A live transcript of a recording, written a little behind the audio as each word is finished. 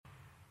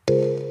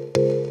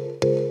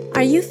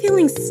Are you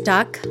feeling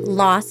stuck,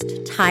 lost,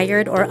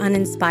 tired, or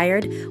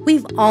uninspired?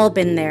 We've all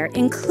been there,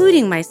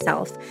 including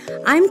myself.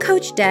 I'm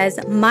Coach Des,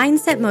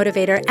 mindset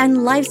motivator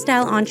and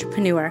lifestyle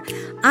entrepreneur.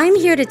 I'm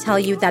here to tell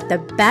you that the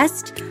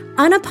best,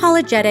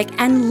 unapologetic,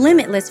 and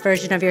limitless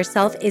version of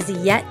yourself is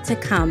yet to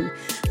come.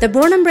 The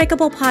Born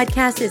Unbreakable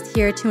podcast is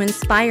here to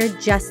inspire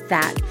just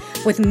that.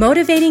 With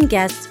motivating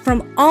guests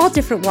from all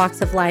different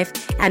walks of life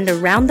and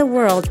around the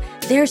world,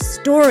 their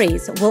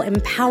stories will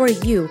empower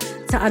you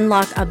to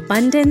unlock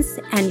abundance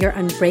and your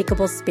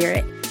unbreakable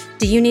spirit.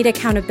 Do you need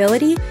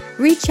accountability?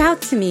 Reach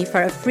out to me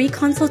for a free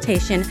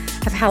consultation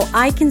of how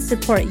I can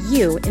support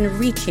you in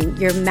reaching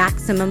your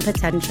maximum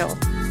potential.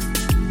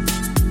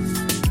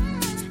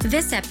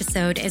 This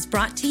episode is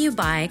brought to you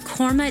by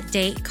Korma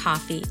Date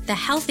Coffee, the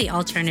healthy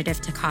alternative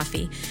to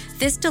coffee.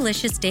 This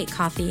delicious date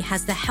coffee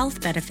has the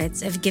health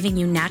benefits of giving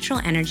you natural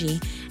energy,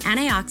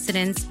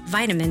 antioxidants,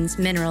 vitamins,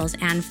 minerals,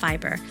 and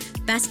fiber.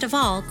 Best of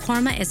all,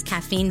 Korma is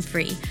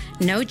caffeine-free,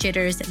 no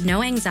jitters,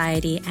 no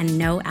anxiety, and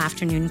no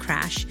afternoon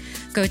crash.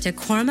 Go to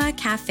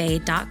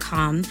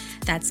kormacafe.com,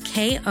 that's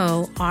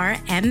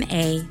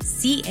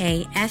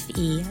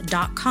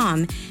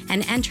KORMACAFE.com,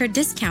 and enter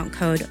discount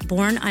code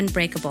Born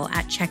Unbreakable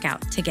at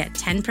checkout to get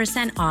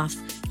 10% off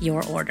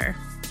your order.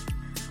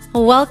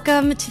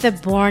 Welcome to the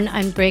Born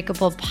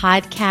Unbreakable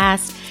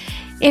podcast.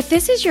 If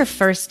this is your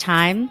first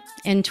time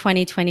in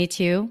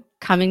 2022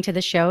 coming to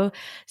the show,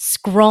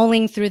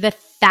 scrolling through the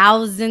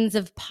thousands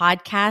of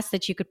podcasts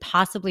that you could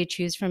possibly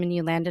choose from and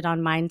you landed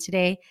on mine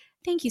today,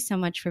 thank you so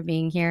much for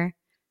being here.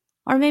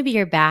 Or maybe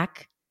you're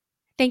back.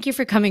 Thank you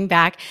for coming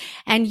back.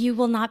 And you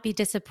will not be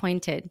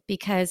disappointed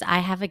because I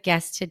have a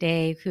guest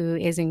today who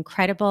is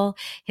incredible.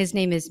 His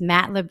name is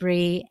Matt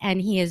Labrie,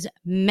 and he is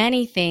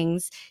many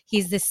things.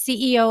 He's the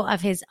CEO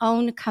of his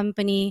own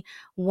company,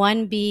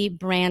 1B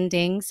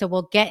Branding. So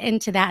we'll get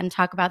into that and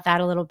talk about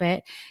that a little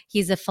bit.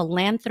 He's a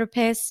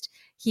philanthropist.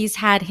 He's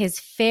had his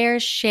fair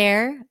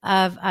share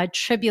of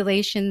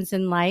tribulations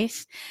in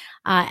life,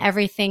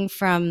 everything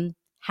from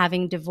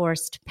having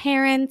divorced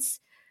parents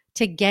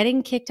to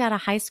getting kicked out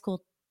of high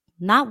school,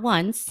 not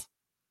once,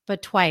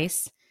 but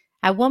twice.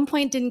 At one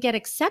point, didn't get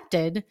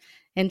accepted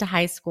into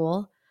high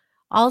school.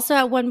 Also,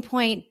 at one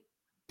point,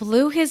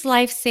 blew his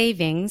life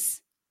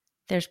savings.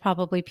 There's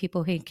probably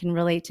people who can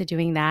relate to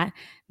doing that,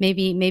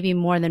 maybe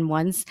more than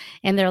once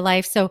in their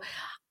life. So,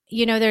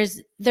 you know,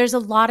 there's a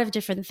lot of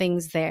different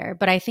things there,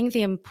 but I think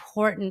the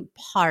important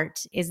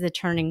part is the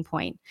turning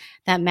point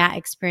that Matt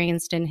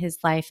experienced in his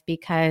life,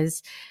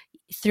 because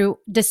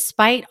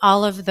despite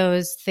all of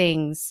those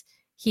things,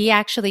 he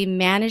actually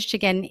managed to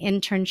get an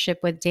internship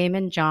with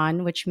Daymond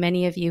John, which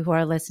many of you who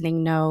are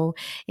listening know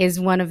is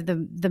one of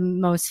the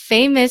most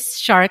famous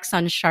sharks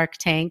on Shark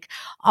Tank,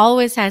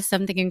 always has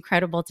something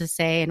incredible to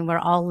say. And we're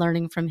all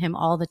learning from him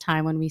all the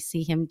time when we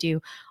see him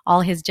do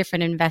all his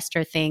different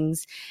investor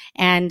things.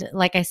 And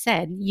like I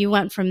said, you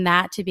went from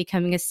that to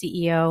becoming a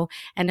CEO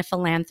and a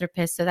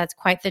philanthropist. So that's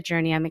quite the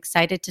journey. I'm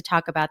excited to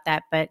talk about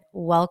that, but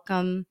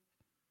welcome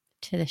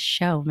to the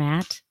show,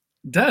 Matt.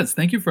 Des,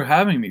 thank you for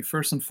having me.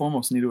 First and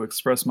foremost, need to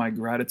express my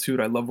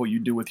gratitude. I love what you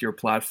do with your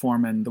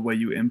platform and the way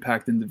you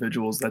impact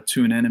individuals that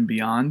tune in and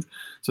beyond.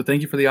 So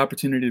thank you for the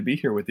opportunity to be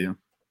here with you.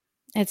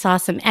 It's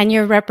awesome. And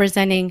you're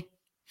representing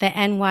the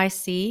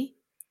NYC?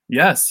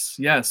 Yes.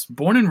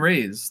 Born and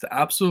raised.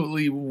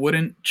 Absolutely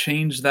wouldn't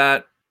change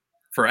that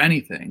for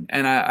anything.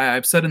 And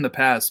I've said in the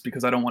past,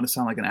 because I don't want to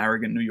sound like an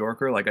arrogant New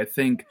Yorker, like I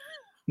think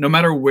no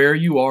matter where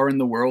you are in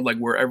the world, like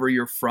wherever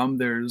you're from,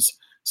 there's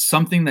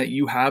something that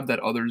you have that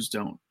others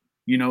don't.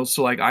 You know,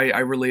 so like I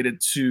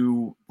related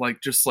to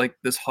like just like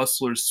this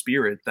hustler's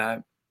spirit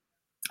that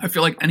I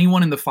feel like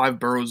anyone in the 5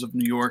 boroughs of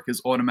New York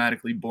is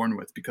automatically born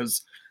with,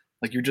 because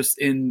like you're just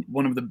in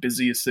one of the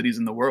busiest cities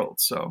in the world.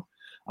 So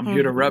I'm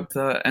here to rep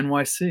the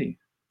NYC.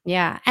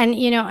 Yeah. And,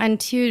 you know,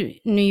 until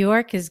New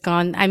York is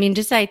gone, I mean,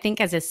 just I think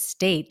as a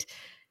state,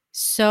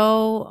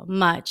 so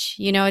much,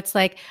 you know, it's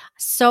like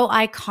so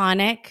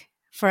iconic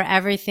for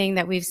everything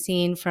that we've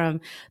seen,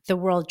 from the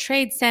World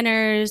Trade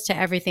Centers to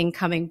everything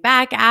coming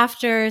back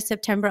after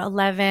September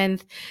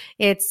 11th.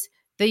 It's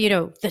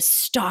the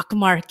stock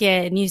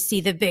market, and you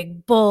see the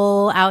big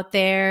bull out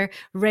there,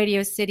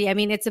 Radio City. I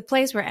mean, it's a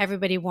place where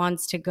everybody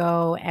wants to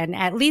go and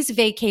at least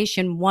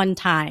vacation one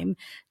time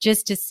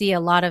just to see a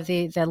lot of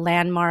the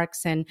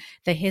landmarks and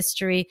the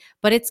history.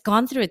 But it's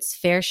gone through its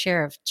fair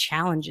share of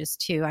challenges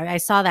too. I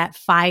saw that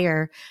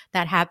fire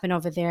that happened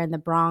over there in the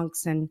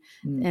Bronx, and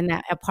in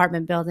that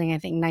apartment building, I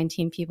think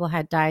 19 people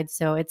had died.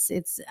 So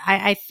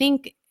I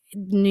think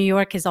New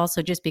York has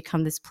also just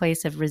become this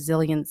place of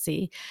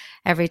resiliency.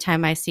 Every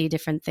time I see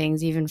different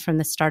things, even from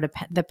the start of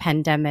the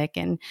pandemic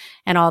and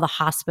all the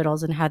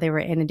hospitals and how they were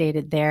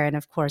inundated there. And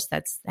of course,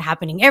 that's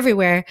happening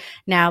everywhere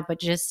now, but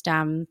just,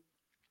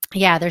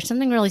 there's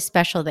something really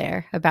special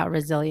there about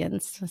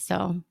resilience.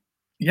 So.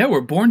 Yeah, we're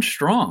born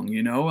strong,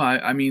 you know,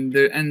 I mean,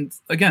 and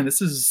again,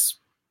 this is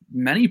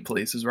many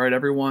places, right?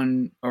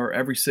 Everyone or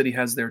every city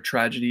has their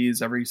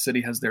tragedies. Every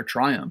city has their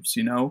triumphs,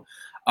 you know?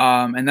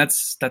 And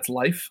that's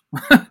life.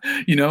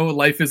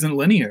 Life isn't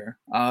linear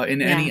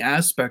in Yeah. any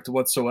aspect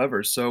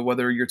whatsoever. So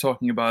whether you're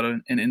talking about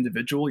an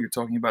individual, you're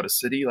talking about a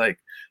city, like,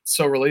 it's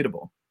so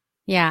relatable.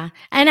 Yeah.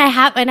 And I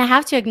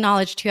have to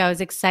acknowledge too, I was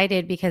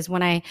excited because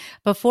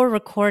before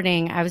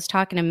recording, I was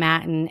talking to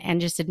Matt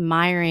and just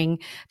admiring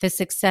the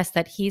success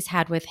that he's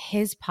had with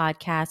his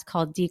podcast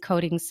called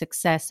Decoding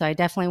Success. So I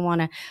definitely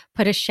want to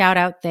put a shout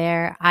out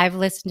there. I've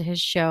listened to his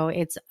show.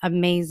 It's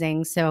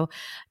amazing. So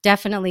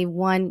definitely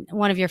one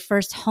of your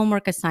first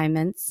homework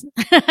assignments,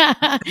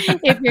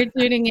 if you're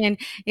tuning in,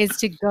 is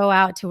to go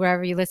out to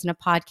wherever you listen to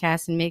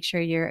podcasts and make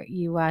sure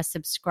you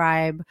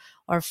subscribe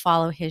or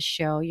follow his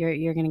show.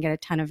 You're going to get a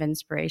ton of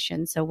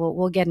inspiration. So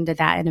we'll get into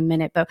that in a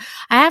minute. But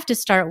I have to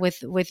start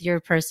with your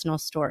personal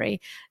story.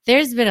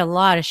 There's been a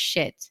lot of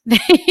shit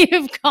that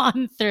you've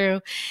gone through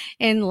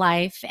in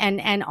life,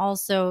 and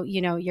also,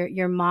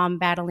 your mom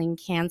battling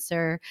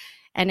cancer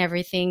and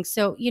everything.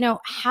 So,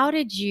 how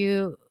did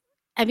you?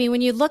 I mean,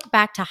 when you look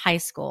back to high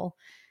school,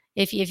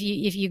 if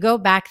you go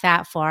back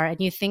that far and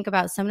you think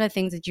about some of the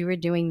things that you were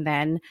doing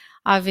then,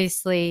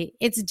 obviously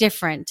it's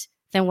different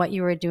than what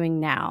you were doing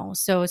now.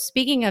 So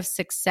speaking of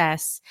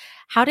success,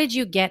 how did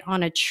you get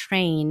on a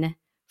train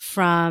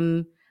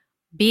from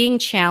being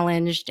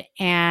challenged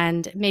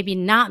and maybe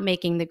not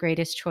making the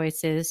greatest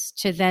choices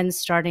to then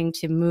starting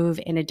to move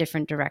in a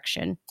different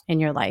direction in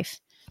your life?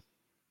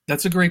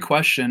 That's a great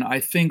question. I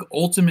think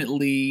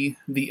ultimately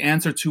the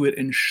answer to it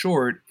in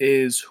short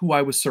is who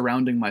I was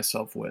surrounding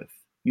myself with.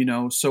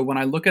 So when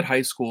I look at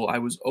high school, I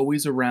was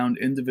always around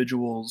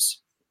individuals,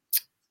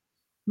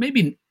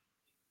 maybe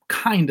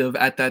kind of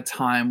at that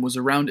time was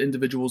around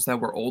individuals that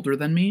were older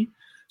than me.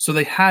 So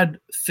they had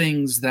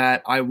things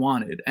that I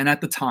wanted. And at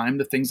the time,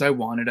 the things I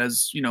wanted,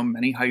 as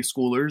many high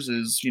schoolers,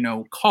 is,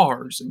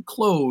 cars and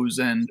clothes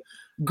and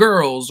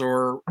girls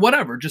or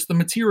whatever, just the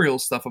material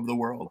stuff of the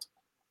world.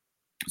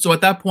 So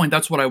at that point,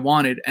 that's what I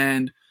wanted.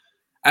 And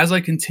as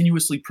I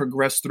continuously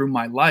progressed through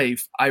my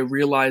life, I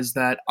realized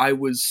that I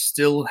was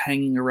still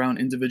hanging around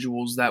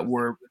individuals that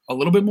were a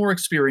little bit more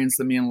experienced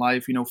than me in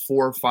life, 4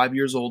 or 5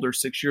 years older,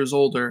 6 years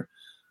older.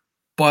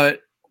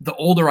 But the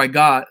older I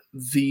got,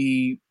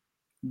 the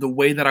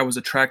way that I was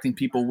attracting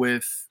people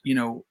with,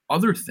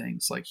 other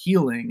things like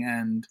healing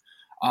and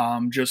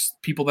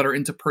just people that are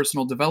into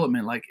personal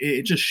development, like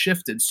it just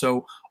shifted.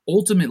 So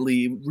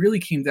ultimately, it really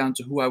came down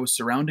to who I was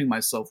surrounding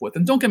myself with.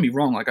 And don't get me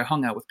wrong, like I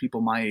hung out with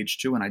people my age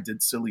too, and I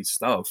did silly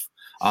stuff.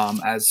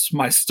 As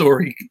my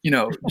story,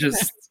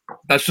 just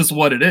that's just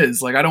what it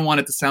is. Like I don't want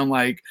it to sound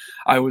like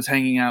I was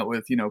hanging out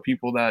with,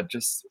 people that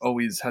just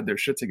always had their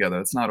shit together.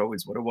 That's not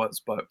always what it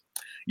was. But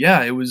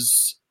yeah, it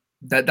was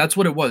that's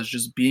what it was,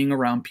 just being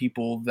around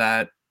people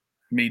that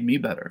made me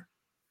better.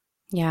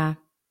 Yeah,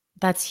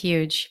 that's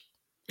huge.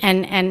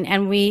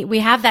 And we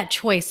have that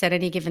choice at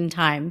any given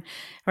time,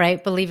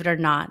 right? Believe it or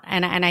not.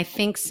 And I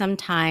think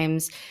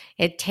sometimes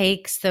it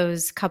takes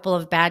those couple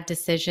of bad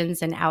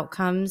decisions and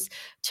outcomes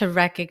to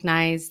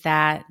recognize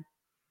that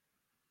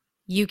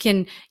you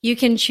can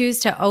choose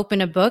to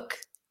open a book,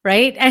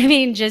 right? I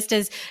mean, just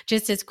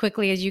as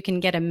quickly as you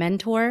can get a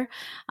mentor,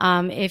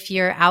 if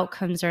your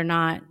outcomes are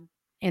not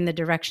in the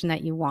direction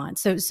that you want.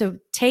 So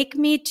take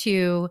me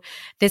to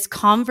this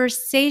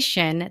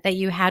conversation that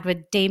you had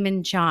with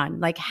Damon John.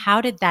 Like, how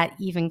did that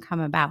even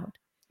come about?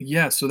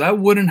 Yeah, so that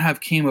wouldn't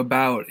have came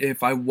about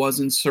if I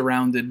wasn't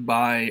surrounded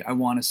by, I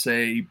want to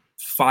say,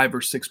 5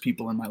 or 6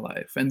 people in my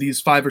life. And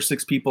these 5 or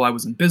 6 people I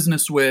was in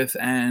business with,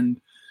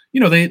 and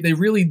they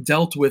really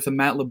dealt with a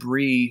Matt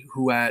Labrie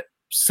who at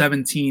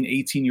 17,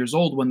 18 years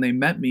old when they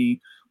met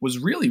me was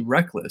really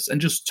reckless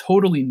and just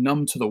totally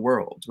numb to the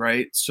world,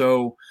 right?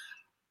 So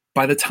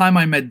by the time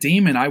I met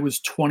Damon, I was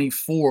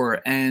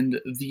 24, and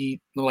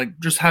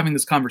just having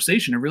this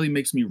conversation, it really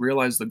makes me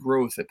realize the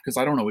growth, because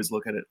I don't always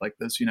look at it like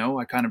this.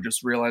 I kind of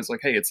just realize like,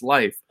 hey, it's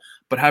life.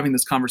 But having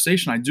this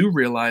conversation, I do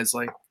realize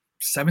like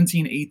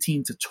 17,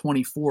 18 to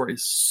 24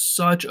 is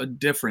such a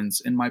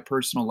difference in my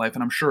personal life,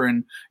 and I'm sure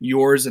in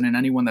yours and in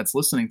anyone that's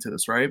listening to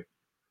this, right?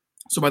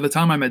 So by the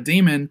time I met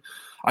Damon,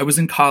 I was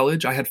in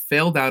college. I had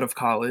failed out of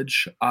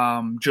college,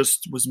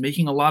 just was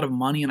making a lot of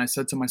money, and I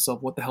said to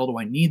myself, what the hell do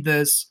I need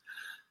this?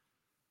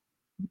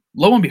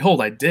 Lo and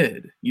behold, I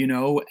did,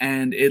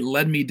 and it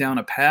led me down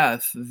a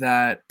path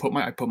that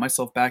I put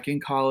myself back in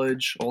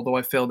college. Although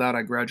I failed out,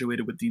 I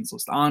graduated with Dean's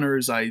List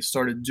honors. I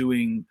started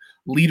doing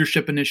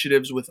leadership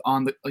initiatives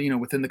within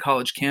the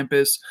college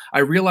campus. I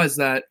realized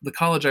that the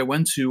college I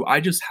went to, I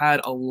just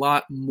had a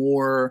lot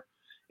more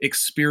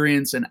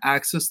experience and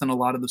access than a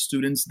lot of the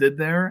students did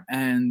there,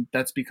 and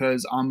that's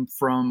because I'm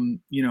from,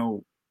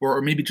 or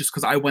maybe just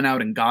because I went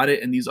out and got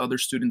it and these other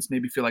students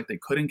maybe feel like they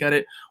couldn't get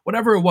it.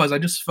 Whatever it was, I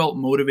just felt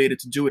motivated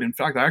to do it. In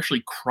fact, I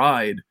actually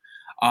cried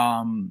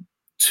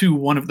to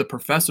one of the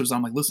professors.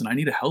 I'm like, listen, I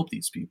need to help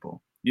these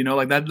people.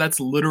 Like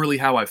that's literally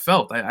how I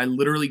felt. I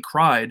literally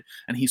cried,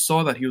 and he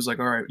saw that. He was like,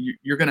 all right,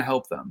 you're going to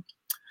help them.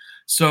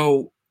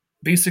 So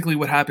basically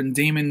what happened,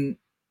 Damon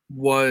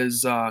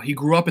was, he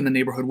grew up in the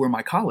neighborhood where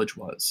my college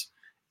was.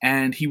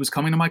 and he was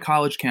coming to my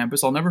college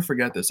campus. I'll never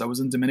forget this. I was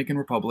in Dominican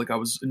Republic. I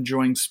was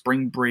enjoying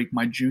spring break,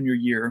 my junior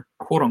year,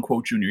 quote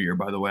unquote junior year,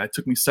 by the way. It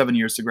took me 7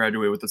 years to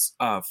graduate with this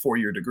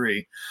 4-year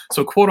degree.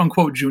 So quote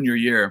unquote junior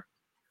year.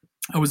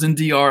 I was in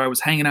DR. I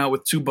was hanging out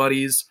with two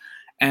buddies,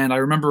 and I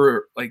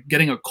remember like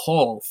getting a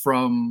call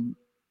from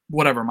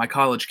whatever my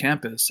college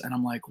campus, and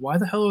I'm like, why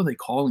the hell are they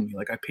calling me?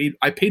 Like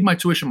I paid my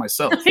tuition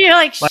myself. You're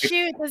like,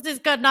 shoot, this is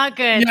good, not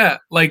good. Yeah,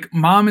 like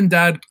mom and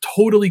dad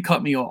totally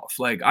cut me off.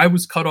 Like I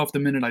was cut off the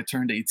minute I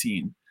turned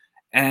 18.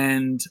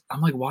 And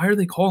I'm like, why are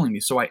they calling me?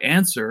 So I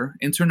answer,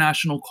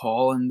 international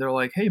call, and they're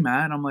like, hey,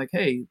 Matt. I'm like,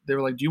 hey. They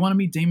were like, do you want to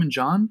meet Daymond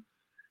John?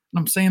 And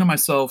I'm saying to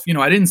myself,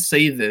 I didn't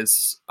say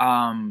this,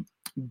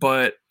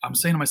 but I'm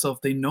saying to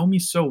myself, they know me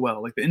so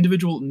well. Like the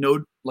individual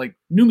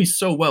knew me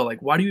so well.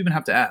 Like, why do you even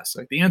have to ask?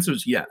 Like the answer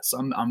is yes,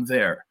 I'm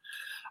there.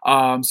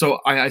 So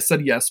I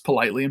said yes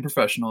politely and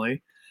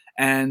professionally.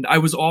 And I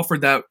was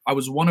offered that. I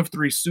was one of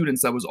 3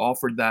 students that was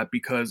offered that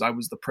because I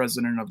was the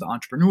president of the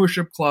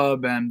entrepreneurship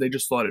club, and they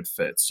just thought it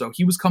fit. So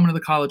he was coming to the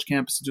college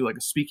campus to do like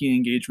a speaking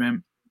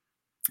engagement.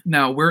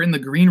 Now we're in the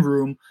green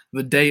room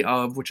the day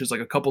of, which is like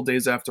a couple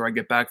days after I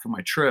get back from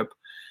my trip.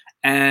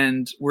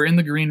 And we're in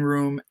the green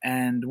room,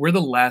 and we're the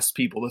last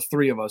people, the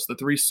 3 of us, the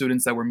 3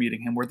 students that were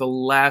meeting him, we're the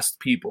last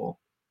people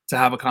to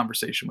have a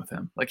conversation with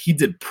him. Like he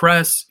did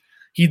press,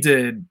 he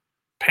did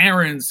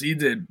parents, he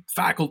did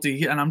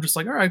faculty, and I'm just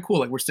like, all right, cool.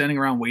 Like we're standing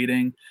around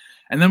waiting.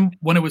 And then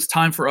when it was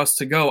time for us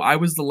to go, I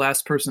was the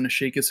last person to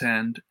shake his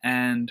hand,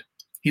 and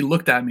he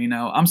looked at me.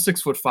 Now I'm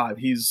 6'5".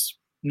 He's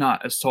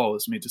not as tall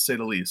as me, to say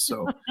the least.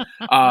 So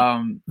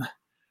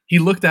he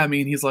looked at me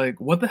and he's like,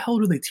 what the hell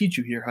do they teach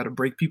you here? How to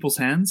break people's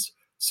hands?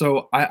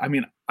 So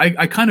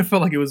I kind of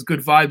felt like it was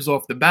good vibes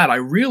off the bat. I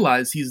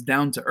realized he's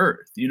down to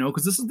earth,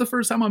 because this is the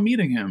first time I'm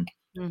meeting him.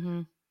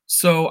 Mm-hmm.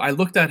 So I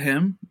looked at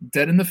him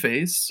dead in the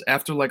face.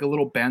 After like a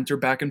little banter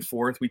back and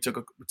forth, we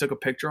took a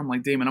picture. I'm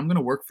like, Daymond, I'm going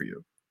to work for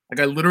you. Like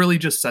I literally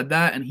just said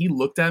that, and he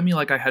looked at me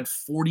like I had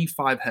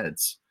 45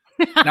 heads.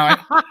 Now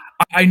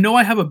I know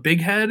I have a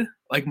big head.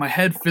 Like my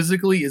head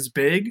physically is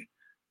big,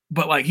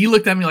 but like he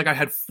looked at me like I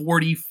had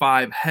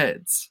 45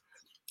 heads.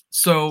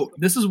 So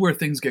this is where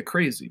things get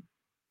crazy.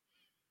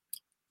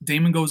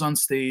 Daymond goes on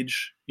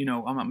stage.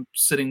 I'm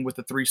sitting with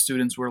the 3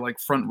 students. We're like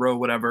front row,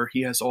 whatever.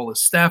 He has all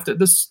his staff.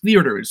 This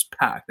theater is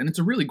packed, and it's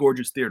a really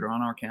gorgeous theater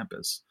on our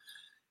campus.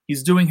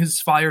 He's doing his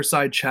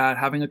fireside chat,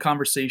 having a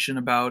conversation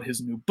about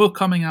his new book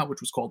coming out, which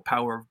was called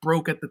Power of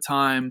Broke at the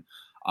time.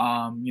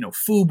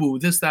 FUBU,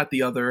 this, that,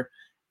 the other.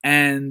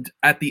 And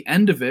at the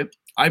end of it,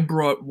 I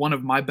brought one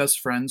of my best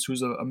friends,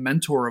 who's a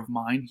mentor of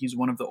mine. He's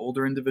one of the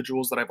older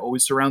individuals that I've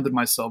always surrounded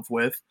myself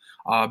with,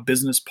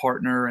 business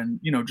partner, and,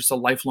 just a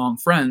lifelong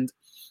friend.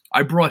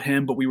 I brought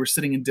him, but we were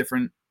sitting in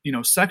different,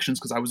 sections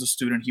because I was a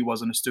student. He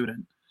wasn't a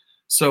student.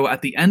 So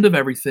at the end of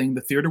everything,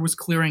 the theater was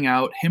clearing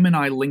out. Him and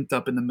I linked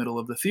up in the middle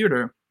of the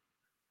theater.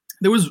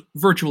 There was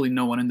virtually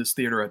no one in this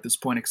theater at this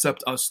point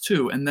except us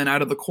 2. And then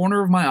out of the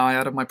corner of my eye,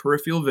 out of my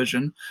peripheral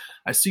vision,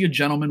 I see a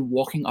gentleman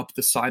walking up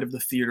the side of the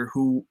theater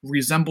who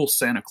resembles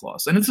Santa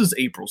Claus. And this is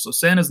April, so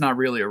Santa's not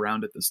really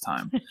around at this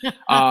time.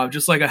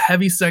 Just like a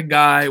heavyset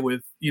guy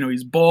with,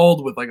 he's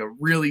bald with like a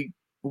really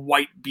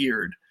white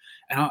beard.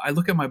 And I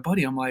look at my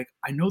buddy. I'm like,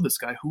 I know this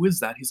guy. Who is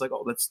that? He's like,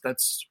 oh,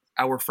 that's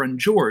our friend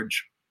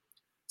George.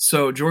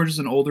 So George is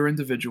an older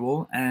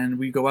individual, and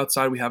we go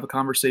outside. We have a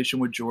conversation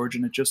with George,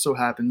 and it just so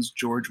happens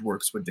George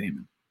works with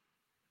Daymond.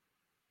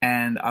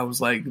 And I was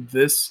like,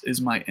 this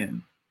is my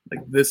in.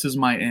 Like, this is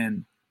my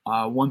in.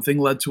 One thing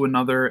led to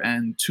another,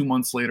 and 2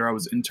 months later, I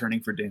was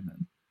interning for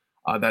Daymond.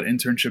 That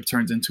internship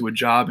turned into a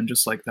job, and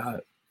just like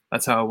that,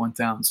 that's how it went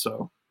down.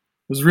 So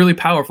it was really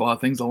powerful how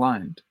things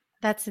aligned.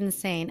 That's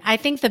insane. I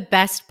think the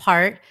best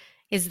part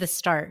is the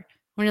start.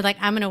 When you're like,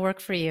 I'm going to work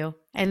for you.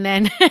 And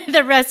then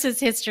the rest is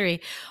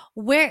history.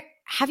 Where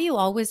have you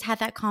always had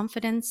that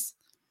confidence?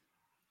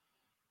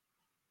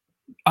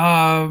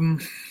 Let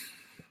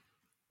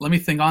me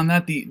think on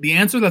that. The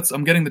answer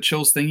I'm getting the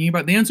chills thinking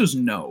about, the answer is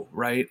no,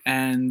 right?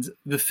 And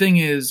the thing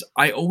is,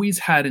 I always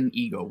had an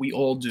ego. We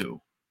all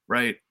do,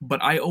 right?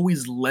 But I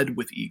always led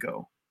with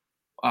ego.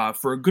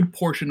 For a good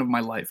portion of my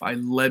life, I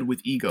led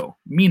with ego,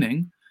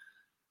 meaning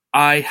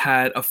I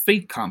had a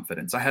fake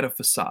confidence. I had a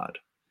facade.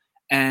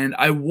 And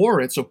I wore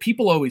it, so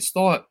people always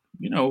thought,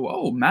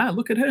 oh, Matt,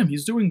 look at him.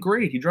 He's doing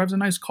great. He drives a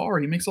nice car.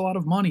 He makes a lot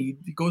of money.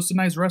 He goes to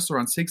nice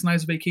restaurants, takes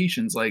nice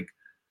vacations. Like,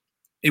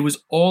 it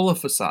was all a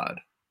facade.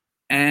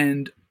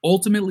 And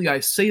ultimately, I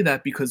say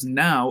that because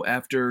now,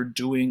 after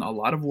doing a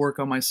lot of work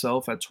on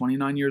myself at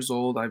 29 years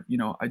old, I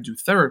do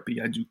therapy,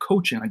 I do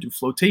coaching, I do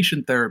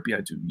flotation therapy, I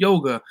do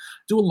yoga,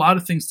 do a lot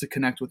of things to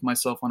connect with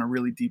myself on a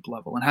really deep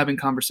level, and having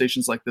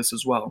conversations like this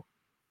as well.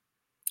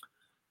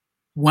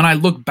 When I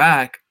look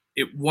back,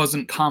 it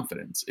wasn't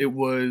confidence. It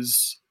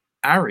was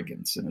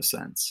arrogance in a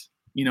sense.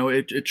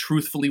 It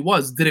truthfully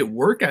was. Did it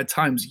work at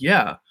times?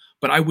 Yeah.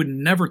 But I would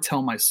never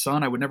tell my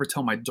son, I would never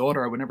tell my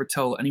daughter, I would never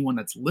tell anyone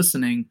that's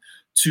listening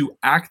to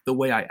act the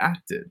way I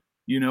acted.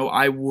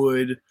 I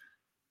would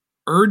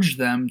urge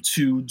them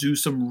to do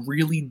some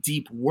really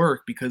deep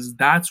work, because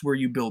that's where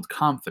you build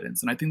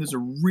confidence. And I think there's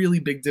a really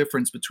big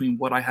difference between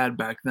what I had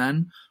back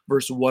then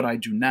versus what I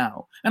do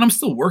now. And I'm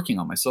still working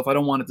on myself. I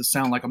don't want it to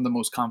sound like I'm the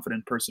most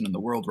confident person in the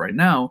world right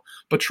now,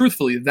 but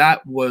truthfully,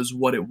 that was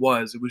what it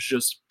was. It was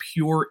just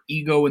pure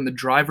ego in the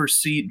driver's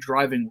seat,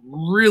 driving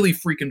really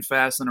freaking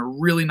fast in a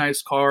really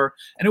nice car.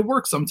 And it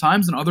worked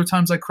sometimes, and other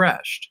times I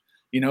crashed,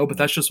 but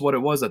that's just what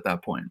it was at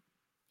that point.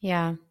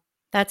 Yeah.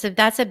 That's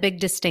a big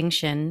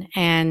distinction.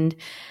 And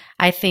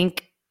I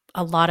think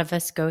a lot of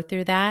us go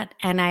through that.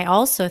 And I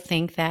also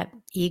think that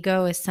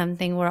ego is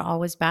something we're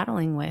always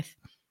battling with,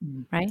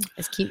 right?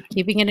 Is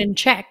keeping it in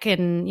check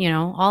and,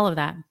 all of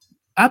that.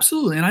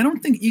 Absolutely. And I don't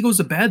think ego is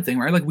a bad thing,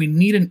 right? Like, we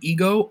need an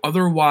ego.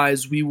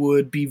 Otherwise, we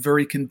would be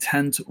very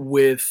content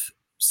with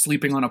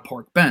sleeping on a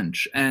park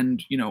bench.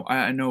 And,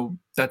 I know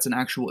that's an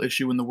actual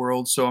issue in the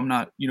world. So I'm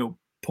not,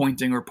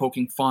 pointing or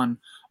poking fun.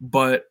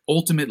 But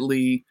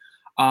ultimately,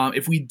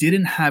 if we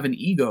didn't have an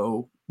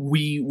ego,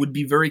 we would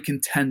be very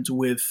content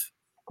with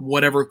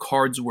whatever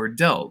cards were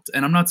dealt.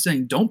 And I'm not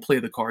saying don't play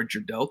the cards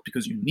you're dealt,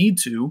 because you need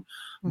to,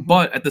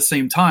 but at the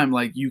same time,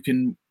 like, you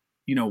can,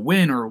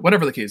 win, or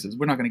whatever the case is.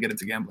 We're not going to get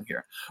into gambling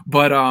here,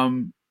 but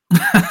I'm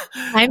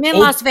in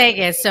Las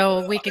Vegas,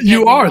 so we can.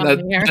 You are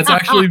that's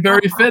actually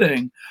very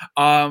fitting.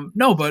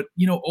 No, but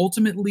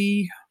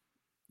ultimately,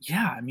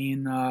 yeah. I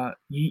mean,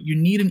 you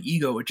need an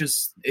ego.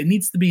 It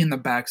needs to be in the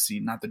back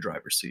seat, not the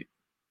driver's seat.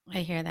 I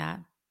hear that.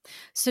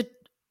 So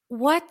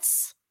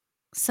what's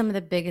some of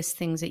the biggest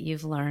things that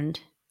you've learned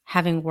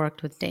having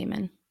worked with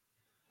Damon?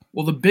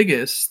 Well, the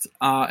biggest,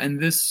 and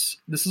this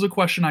is a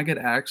question I get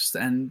asked,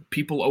 and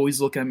people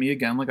always look at me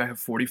again like I have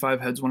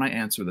 45 heads when I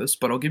answer this,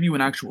 but I'll give you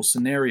an actual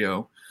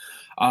scenario.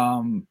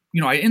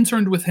 I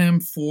interned with him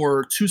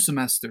for 2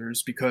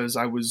 semesters because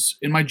I was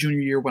in my junior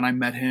year when I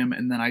met him,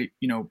 and then I,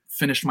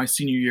 finished my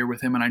senior year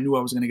with him, and I knew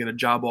I was going to get a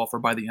job offer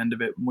by the end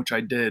of it, which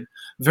I did.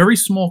 Very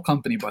small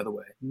company, by the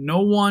way. No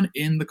one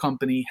in the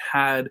company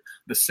had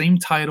the same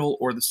title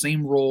or the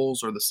same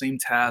roles or the same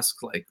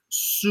tasks, like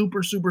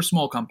super, super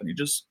small company,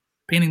 just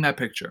painting that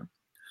picture.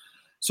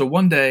 So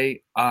one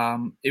day,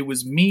 it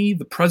was me,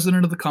 the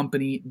president of the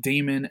company,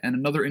 Damon, and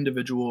another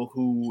individual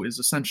who is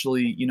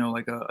essentially,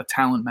 like a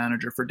talent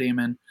manager for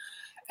Damon.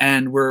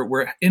 And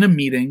we're in a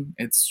meeting.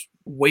 It's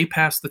way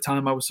past the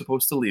time I was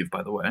supposed to leave,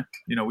 by the way.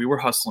 We were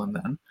hustling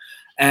then.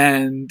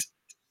 And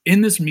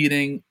in this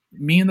meeting,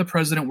 me and the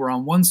president were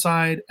on one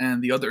side,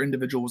 and the other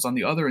individual was on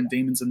the other, and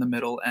Damon's in the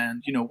middle.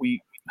 And,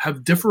 we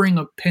have differing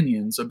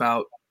opinions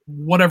about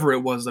whatever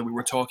it was that we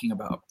were talking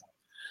about.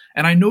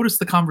 And I noticed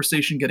the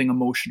conversation getting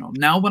emotional.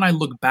 Now, when I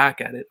look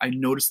back at it, I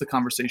noticed the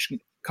conversation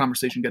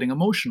getting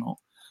emotional.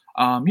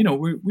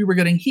 We were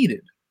getting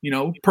heated,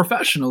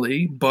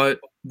 professionally, but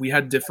we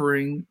had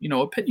differing,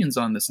 opinions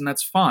on this, and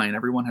that's fine.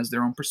 Everyone has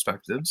their own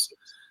perspectives.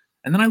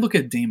 And then I look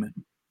at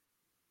Damon,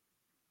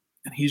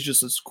 and he's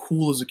just as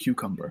cool as a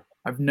cucumber.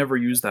 I've never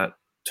used that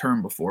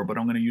term before, but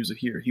I'm going to use it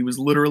here. He was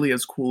literally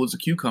as cool as a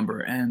cucumber.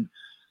 And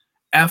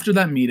after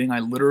that meeting, I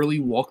literally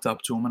walked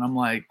up to him, and I'm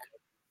like,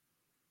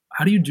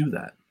 how do you do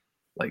that?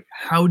 Like,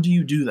 how do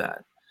you do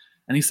that?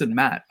 And he said,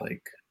 Matt,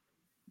 like,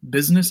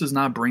 business is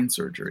not brain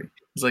surgery.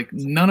 He's like,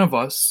 none of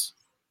us,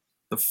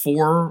 the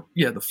four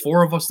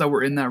of us that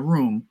were in that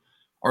room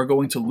are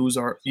going to lose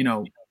our,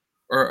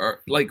 or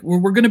like,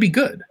 we're going to be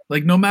good.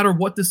 Like, no matter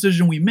what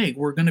decision we make,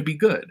 we're going to be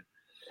good.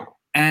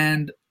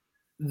 And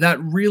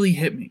that really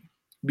hit me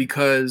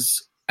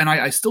because, and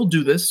I still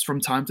do this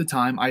from time to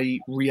time, I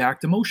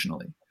react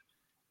emotionally.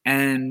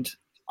 And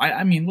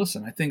I mean,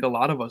 listen, I think a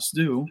lot of us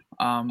do.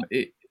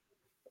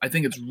 I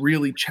think it's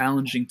really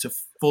challenging to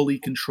fully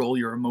control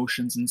your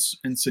emotions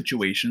in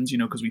situations,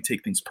 because we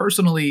take things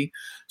personally,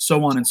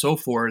 so on and so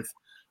forth.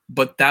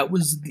 But that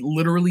was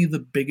literally the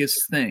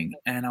biggest thing.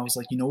 And I was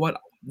like, you know what?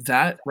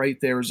 That right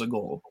there is a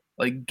goal.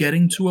 Like,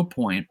 getting to a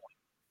point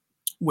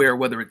where,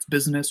 whether it's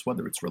business,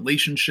 whether it's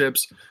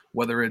relationships,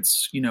 whether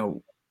it's,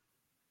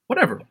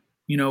 whatever,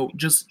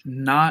 just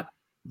not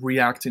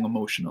reacting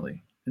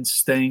emotionally and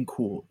staying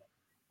cool.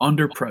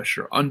 Under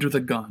pressure, under the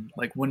gun,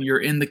 like when you're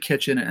in the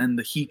kitchen and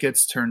the heat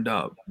gets turned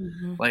up,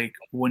 like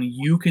when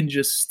you can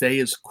just stay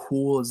as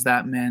cool as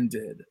that man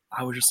did,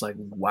 I was just like,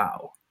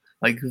 wow,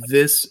 like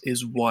this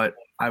is what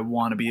I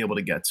want to be able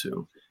to get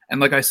to. And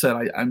like I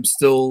said, I'm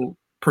still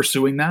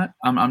pursuing that.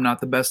 I'm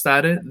not the best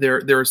at it.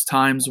 There's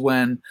times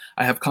when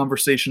I have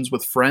conversations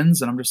with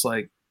friends and I'm just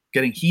like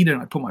getting heated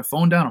and I put my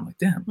phone down. I'm like,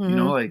 damn,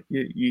 like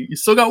you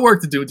still got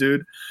work to do,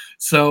 dude.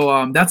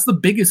 So that's the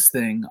biggest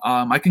thing.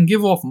 I can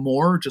give off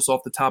more just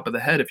off the top of the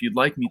head if you'd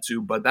like me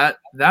to, but that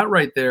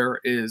right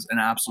there is an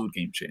absolute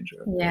game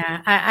changer.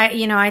 Yeah.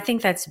 I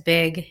think that's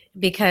big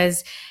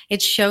because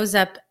it shows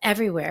up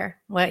everywhere.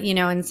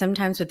 And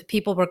sometimes with the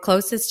people we're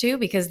closest to,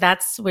 because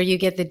that's where you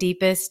get the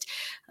deepest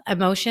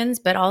emotions,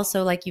 but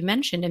also like you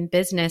mentioned in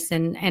business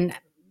and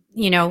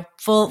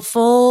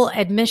full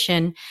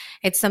admission,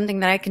 it's something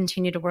that I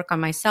continue to work on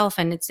myself.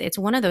 And it's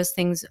one of those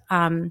things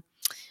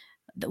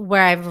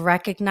where I've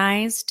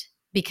recognized,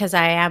 because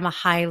I am a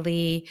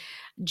highly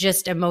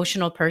just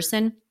emotional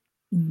person,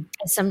 Mhm.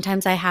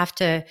 Sometimes I have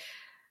to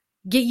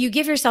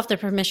give yourself the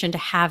permission to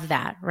have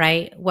that,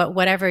 right?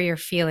 Whatever you're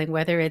feeling,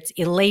 whether it's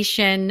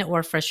elation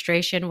or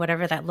frustration,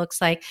 whatever that looks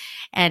like,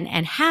 and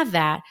have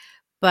that,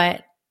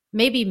 but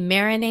maybe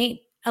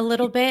marinate a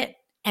little bit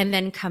and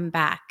then come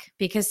back,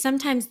 because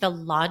sometimes the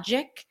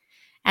logic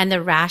and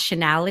the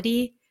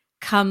rationality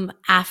come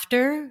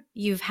after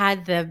you've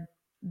had the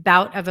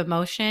bout of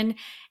emotion.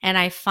 And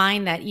I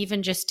find that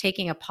even just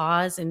taking a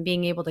pause and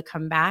being able to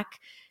come back,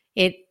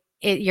 it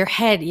your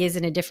head is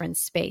in a different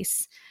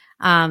space.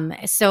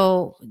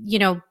 So,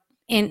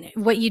 in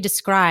what you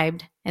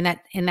described in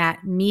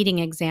that meeting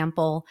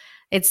example,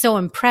 it's so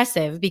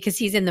impressive because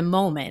he's in the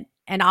moment.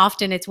 And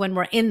often it's when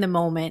we're in the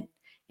moment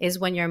is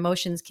when your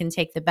emotions can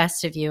take the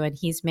best of you. And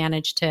he's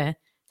managed to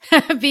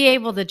be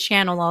able to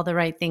channel all the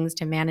right things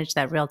to manage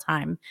that real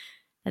time.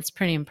 That's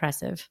pretty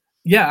impressive.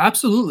 Yeah,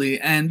 absolutely.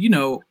 And,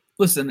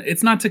 listen,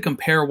 it's not to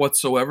compare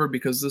whatsoever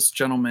because this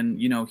gentleman,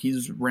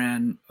 he's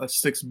ran a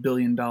 $6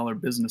 billion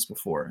business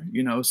before,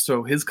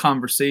 so his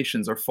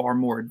conversations are far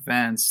more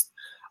advanced,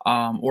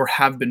 or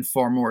have been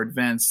far more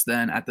advanced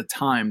than at the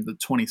time, the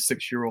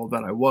 26-year-old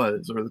that I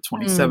was, or the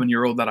Mm,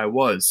 27-year-old that I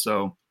was.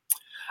 So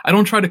I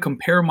don't try to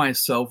compare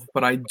myself,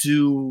 but I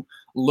do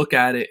look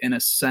at it in a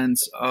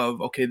sense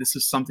of, okay, this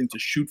is something to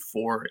shoot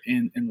for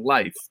in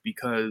life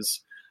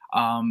because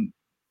um,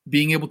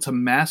 being able to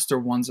master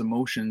one's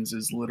emotions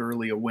is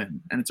literally a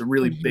win, and it's a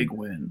really mhm. big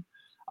win.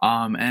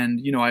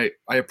 And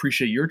I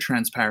appreciate your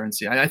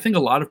transparency. I think a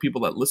lot of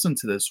people that listen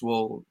to this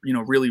will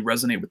really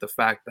resonate with the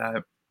fact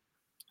that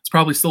it's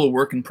probably still a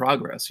work in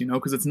progress,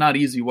 because it's not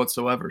easy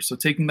whatsoever. So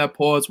taking that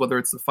pause, whether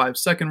it's the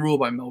 5-second rule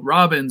by Mel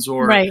Robbins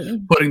or Right.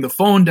 putting the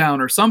phone down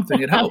or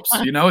something, it helps.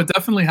 It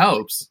definitely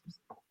helps.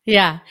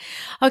 Yeah.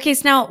 Okay.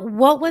 So now,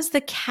 what was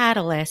the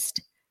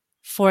catalyst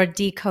for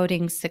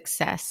decoding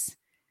success?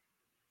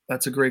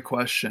 That's a great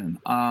question.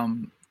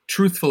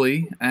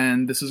 Truthfully,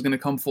 and this is going to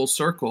come full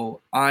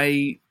circle,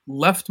 I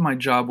left my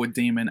job with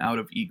Damon out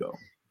of ego.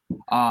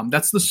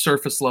 That's the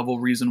surface level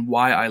reason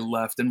why I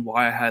left and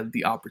why I had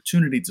the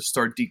opportunity to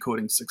start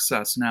decoding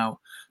success. Now,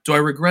 do I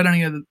regret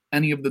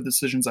any of the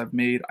decisions I've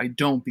made? I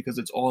don't, because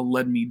it's all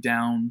led me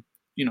down,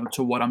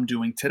 to what I'm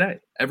doing today.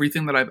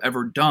 Everything that I've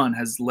ever done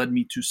has led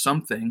me to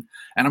something,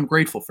 and I'm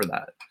grateful for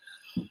that.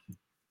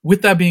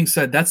 With that being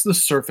said, that's the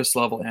surface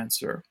level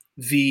answer.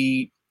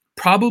 The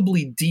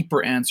probably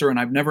deeper answer, and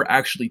I've never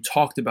actually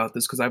talked about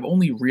this because I've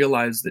only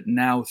realized it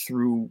now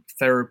through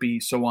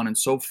therapy, so on and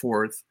so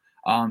forth.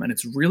 And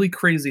it's really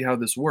crazy how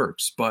this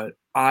works, but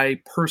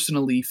I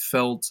personally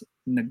felt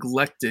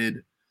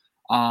neglected,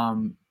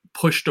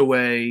 pushed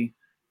away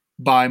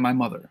by my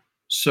mother.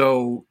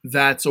 So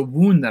that's a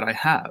wound that I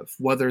have,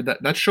 whether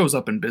that shows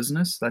up in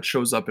business, that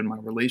shows up in my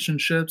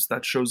relationships,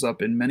 that shows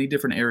up in many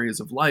different areas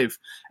of life.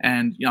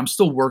 And I'm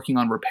still working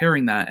on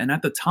repairing that. And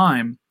at the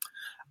time,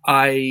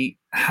 I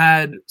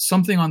had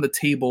something on the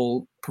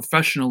table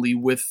professionally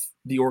with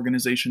the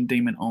organization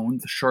Damon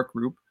owned, the Shark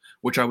Group,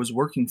 which I was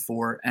working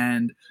for.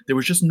 And there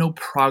was just no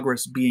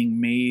progress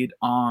being made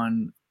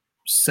on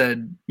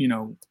said,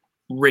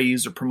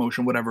 raise or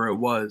promotion, whatever it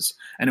was.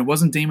 And it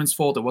wasn't Damon's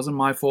fault. It wasn't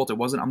my fault.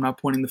 I'm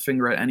not pointing the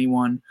finger at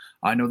anyone.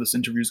 I know this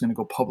interview is going to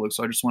go public,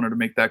 so I just wanted to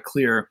make that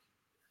clear.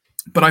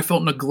 But I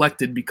felt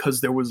neglected because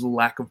there was a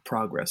lack of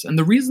progress. And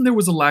the reason there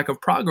was a lack of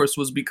progress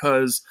was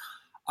because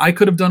I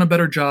could have done a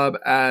better job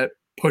at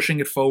pushing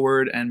it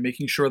forward and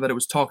making sure that it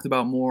was talked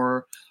about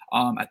more.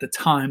 At the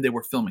time, they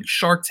were filming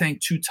Shark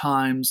Tank 2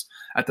 times.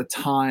 At the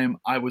time,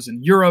 I was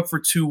in Europe for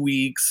 2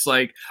 weeks.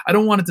 Like, I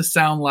don't want it to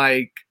sound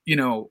like,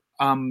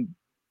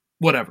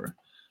 whatever.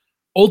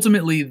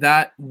 Ultimately,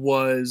 that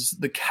was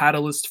the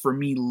catalyst for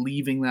me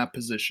leaving that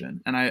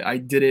position. And I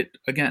did it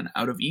again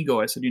out of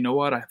ego. I said, you know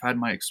what? I've had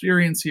my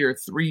experience here,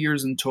 3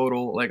 years in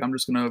total. Like, I'm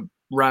just going to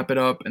wrap it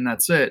up and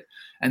that's it.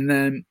 And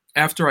then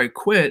after I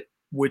quit,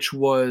 which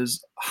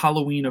was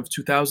Halloween of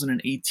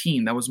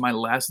 2018, that was my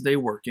last day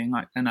working.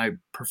 And I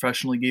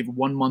professionally gave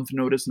 1 month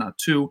notice, not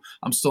 2.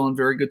 I'm still on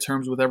very good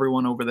terms with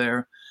everyone over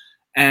there.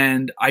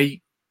 And I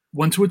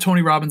went to a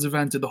Tony Robbins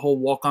event, did the whole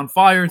Walk on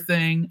Fire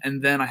thing,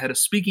 and then I had a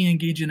speaking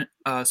engagement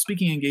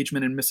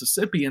in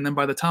Mississippi. And then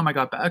by the time I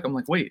got back, I'm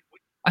like, wait,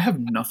 I have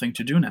nothing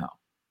to do now.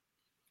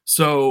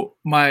 So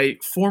my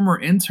former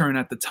intern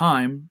at the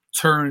time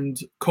turned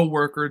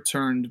coworker,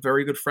 turned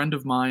very good friend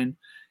of mine.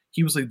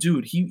 He was like,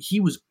 dude, he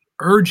was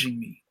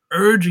urging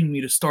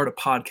me to start a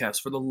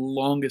podcast for the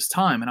longest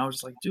time. And I was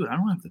just like, dude, I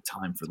don't have the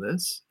time for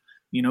this.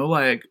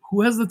 Like,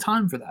 who has the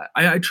time for that?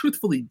 I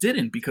truthfully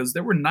didn't, because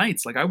there were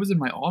nights, like, I was in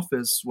my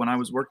office when I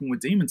was working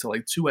with Damon till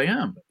like 2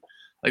 a.m.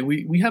 Like,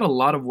 we had a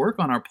lot of work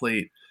on our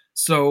plate.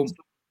 So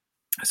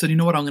I said, you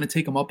know what? I'm going to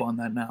take him up on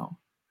that now.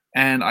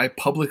 And I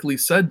publicly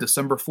said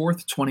December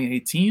 4th,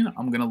 2018,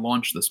 I'm going to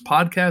launch this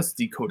podcast,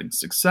 Decoding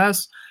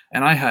Success.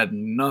 And I had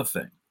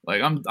nothing.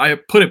 Like, I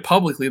put it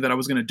publicly that I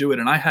was going to do it,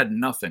 and I had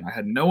nothing. I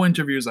had no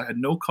interviews. I had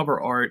no cover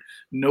art,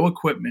 no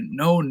equipment,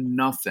 no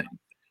nothing.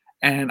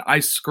 And I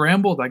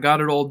scrambled. I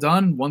got it all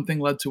done. One thing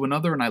led to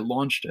another, and I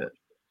launched it.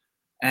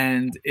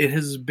 And it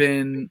has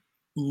been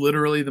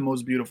literally the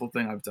most beautiful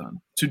thing I've done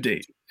to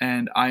date.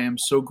 And I am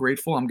so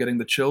grateful. I'm getting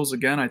the chills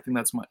again. I think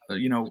that's my,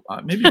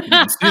 maybe you can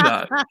even see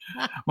that.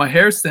 My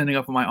hair's standing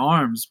up on my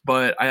arms,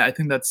 but I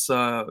think that's,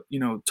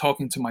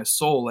 talking to my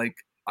soul. Like,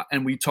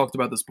 and we talked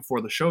about this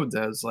before the show,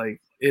 Des,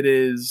 like it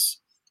is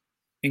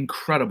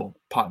incredible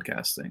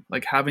podcasting,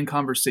 like having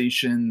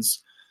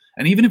conversations.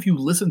 And even if you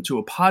listen to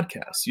a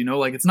podcast,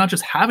 like it's not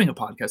just having a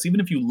podcast, even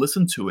if you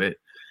listen to it,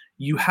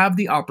 you have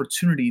the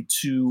opportunity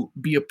to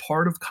be a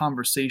part of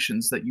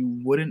conversations that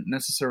you wouldn't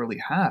necessarily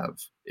have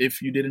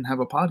if you didn't have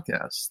a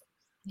podcast.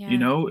 Yeah.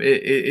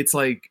 It's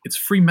like it's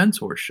free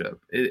mentorship.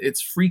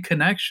 It's free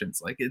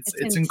connections. Like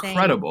it's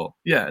incredible.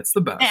 Yeah, it's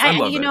the best. I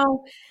love it.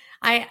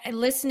 I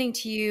listening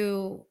to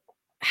you,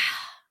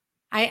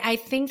 I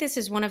think this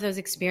is one of those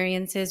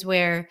experiences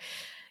where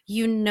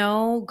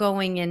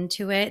going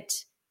into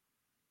it,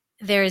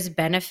 there is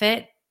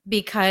benefit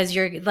because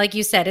you're, like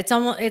you said,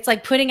 it's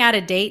like putting out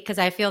a date, because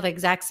I feel the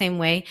exact same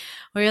way,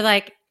 where you're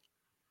like,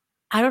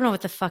 I don't know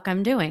what the fuck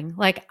I'm doing.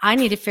 Like, I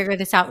need to figure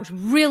this out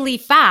really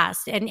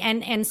fast.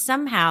 And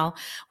somehow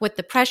with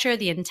the pressure,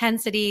 the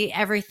intensity,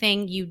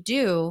 everything you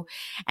do,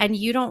 and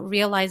you don't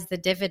realize the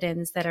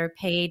dividends that are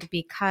paid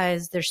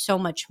because there's so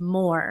much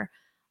more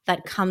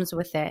that comes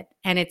with it.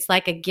 And it's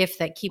like a gift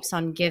that keeps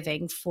on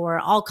giving for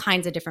all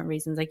kinds of different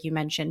reasons. Like you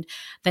mentioned,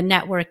 the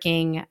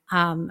networking.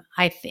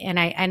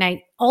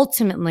 I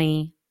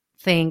ultimately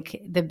think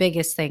the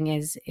biggest thing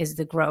is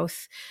the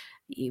growth,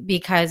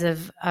 because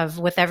of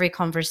with every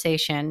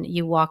conversation,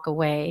 you walk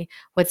away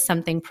with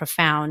something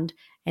profound.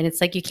 And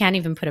it's like, you can't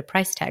even put a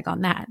price tag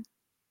on that,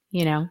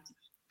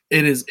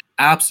 It is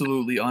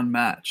absolutely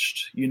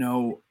unmatched,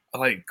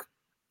 like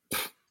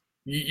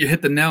you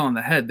hit the nail on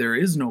the head. There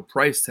is no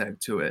price tag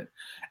to it.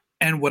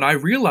 And what I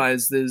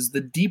realized is the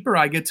deeper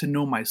I get to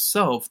know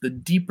myself, the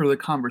deeper the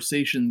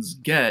conversations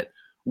get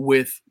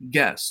with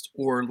guests,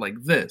 or like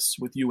this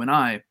with you and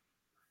I.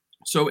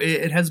 So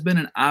it has been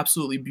an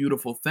absolutely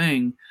beautiful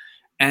thing.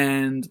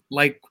 And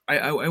like,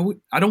 I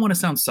don't want to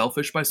sound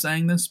selfish by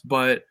saying this,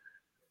 but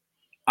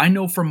I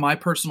know from my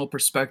personal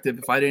perspective,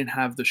 if I didn't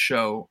have the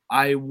show,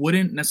 I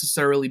wouldn't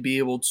necessarily be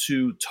able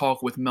to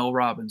talk with Mel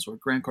Robbins or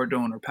Grant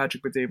Cardone or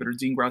Patrick Bet-David or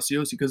Dean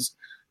Graziosi, because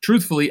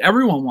truthfully,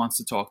 everyone wants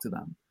to talk to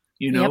them,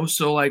 Yep.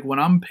 So like when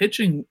I'm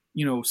pitching,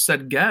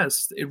 said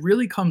guest, it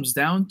really comes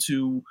down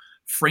to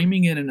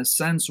framing it in a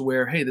sense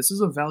where, hey, this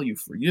is a value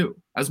for you.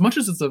 As much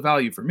as it's a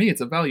value for me,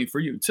 it's a value for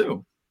you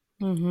too.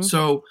 Mm-hmm.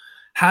 So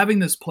having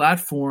this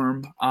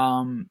platform,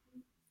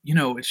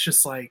 it's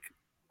just like,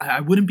 I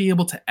wouldn't be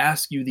able to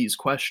ask you these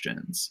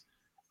questions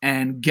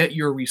and get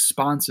your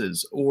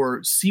responses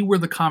or see where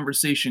the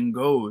conversation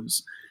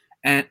goes.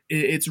 And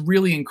it's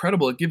really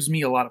incredible. It gives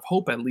me a lot of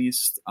hope, at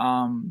least,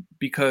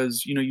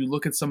 because, you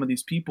look at some of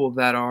these people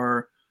that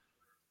are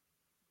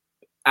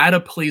at a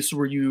place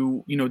where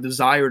you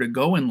desire to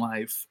go in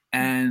life,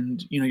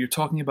 and, you're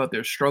talking about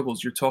their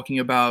struggles. You're talking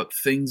about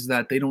things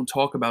that they don't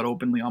talk about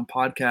openly on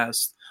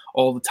podcasts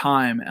all the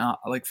time.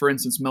 Like, for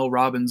instance, Mel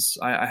Robbins,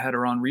 I had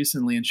her on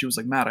recently, and she was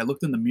like, Matt, I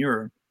looked in the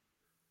mirror.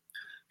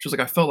 She was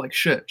like, I felt like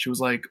shit. She was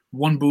like,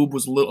 one boob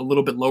was a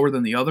little bit lower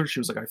than the other. She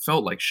was like, I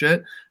felt like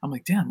shit. I'm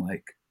like, damn,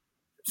 like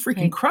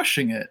freaking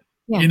crushing it.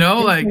 Yeah,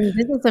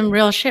 this is some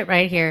real shit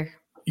right here.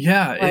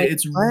 Yeah, like,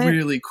 it's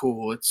really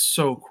cool. It's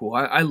so cool.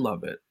 I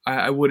love it.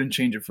 I wouldn't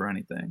change it for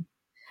anything.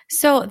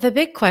 So the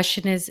big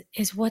question is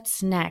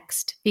what's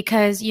next?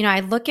 Because, I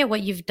look at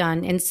what you've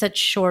done in such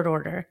short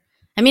order.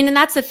 I mean, and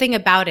that's the thing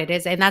about it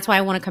is, and that's why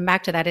I want to come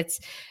back to that.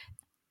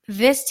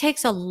 This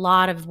takes a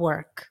lot of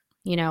work,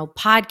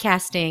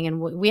 podcasting, and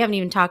we haven't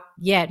even talked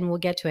yet, and we'll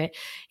get to it,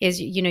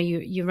 is,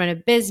 you run a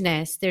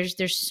business.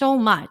 There's so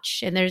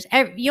much, and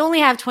you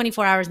only have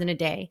 24 hours in a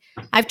day.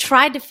 I've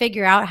tried to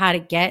figure out how to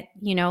get,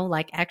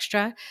 like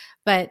extra,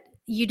 but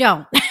you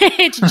don't.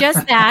 It's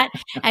just that.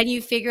 And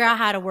you figure out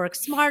how to work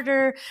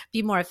smarter,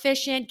 be more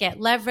efficient, get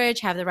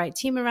leverage, have the right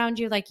team around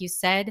you, like you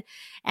said.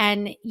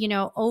 And,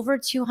 over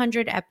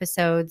 200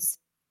 episodes,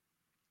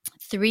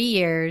 3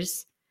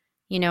 years,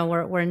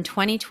 we're in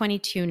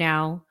 2022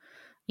 now.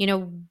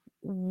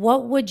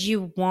 What would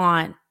you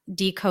want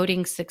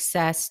Decoding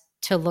Success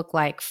to look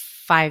like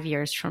 5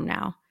 years from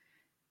now?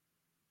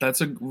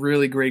 That's a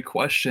really great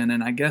question.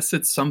 And I guess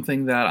it's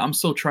something that I'm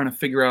still trying to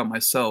figure out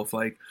myself.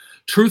 Like,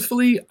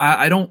 truthfully,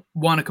 I don't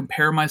want to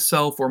compare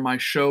myself or my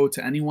show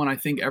to anyone. I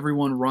think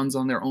everyone runs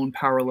on their own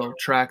parallel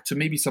track to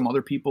maybe some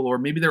other people, or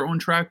maybe their own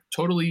track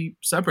totally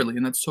separately.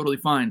 And that's totally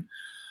fine.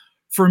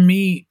 For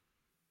me,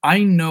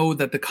 I know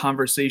that the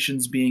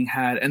conversations being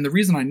had, and the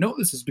reason I know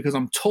this is because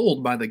I'm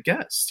told by the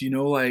guests,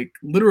 like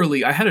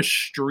literally I had a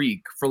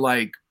streak for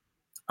like,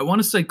 I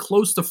want to say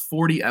close to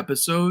 40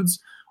 episodes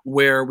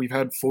where we've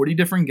had 40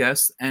 different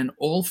guests, and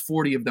all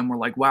 40 of them were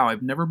like, wow,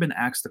 I've never been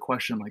asked a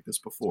question like this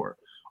before.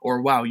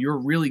 Or, wow, you're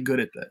really good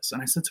at this.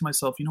 And I said to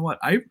myself, you know what?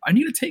 I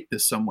need to take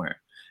this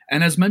somewhere.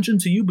 And as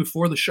mentioned to you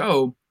before the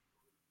show,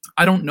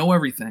 I don't know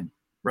everything,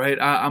 right?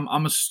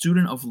 I'm a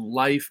student of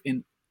life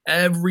in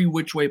every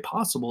which way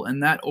possible.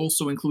 And that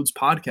also includes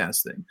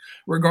podcasting.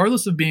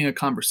 Regardless of being a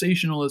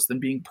conversationalist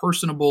and being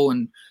personable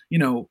and,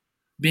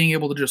 being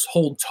able to just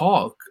hold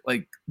talk,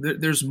 like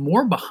there's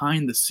more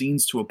behind the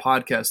scenes to a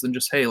podcast than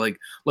just, hey, like,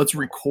 let's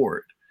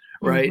record,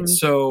 right? Mhm.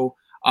 So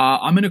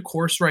I'm in a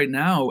course right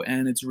now,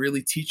 and it's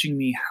really teaching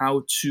me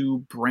how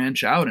to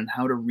branch out and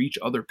how to reach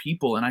other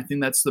people. And I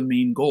think that's the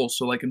main goal.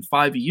 So, like, in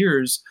 5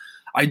 years,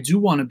 I do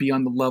want to be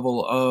on the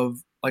level of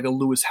like a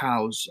Lewis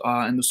Howes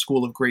in the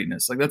School of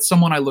Greatness. Like, that's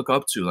someone I look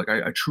up to. Like,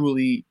 I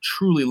truly,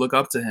 truly look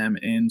up to him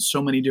in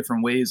so many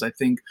different ways. I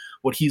think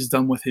what he's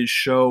done with his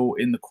show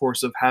in the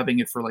course of having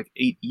it for like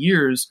 8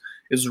 years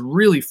is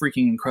really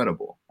freaking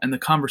incredible. And the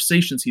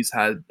conversations he's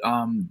had,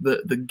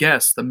 the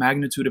guests, the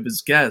magnitude of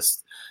his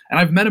guests, and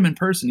I've met him in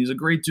person. He's a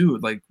great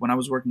dude. Like, when I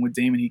was working with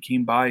Damon, he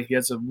came by. He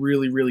has a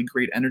really, really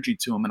great energy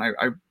to him, and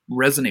I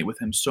resonate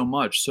with him so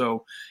much.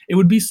 So it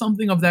would be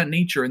something of that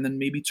nature, and then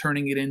maybe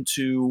turning it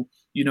into,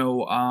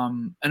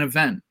 an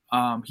event.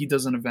 He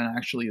does an event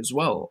actually as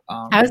well.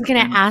 I was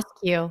going to ask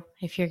you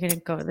if you're going to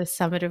go to the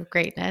Summit of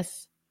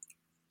Greatness.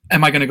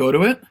 Am I going to go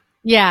to it?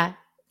 Yeah.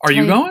 Are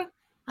you going?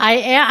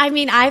 I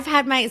mean, I've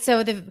had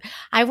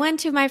I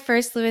went to my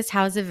first Lewis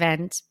Howes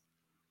event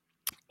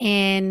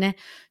in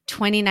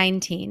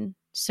 2019.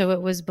 So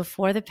it was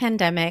before the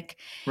pandemic.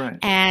 Right.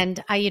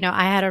 And I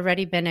had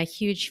already been a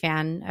huge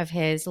fan of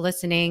his,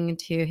 listening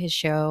to his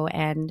show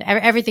and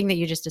everything that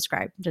you just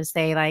described. Just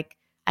say, like,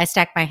 I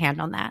stack my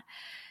hand on that.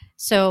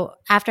 So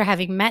after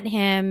having met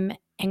him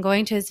and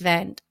going to his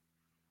event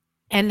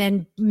and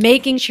then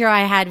making sure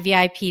I had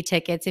VIP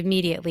tickets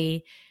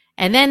immediately,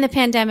 and then the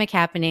pandemic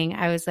happening,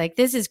 I was like,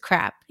 this is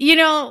crap.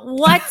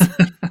 What?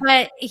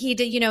 But he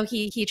did,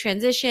 he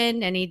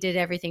transitioned and he did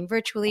everything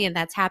virtually, and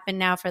that's happened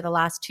now for the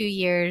last 2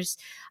 years.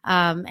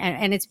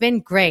 And it's been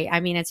great. I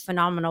mean, it's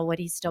phenomenal what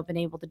he's still been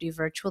able to do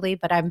virtually,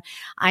 but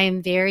I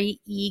am very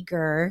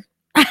eager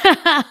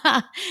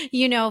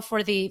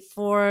for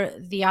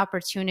the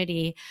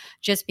opportunity,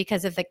 just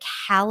because of the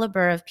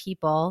caliber of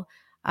people,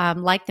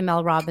 like the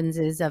Mel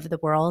Robbinses of the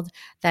world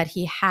that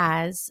he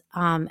has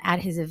at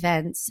his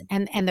events,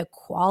 and the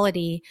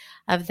quality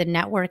of the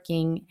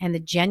networking and the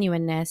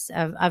genuineness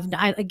of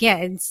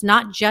again, it's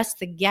not just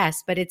the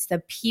guests, but it's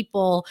the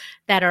people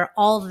that are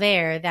all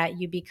there that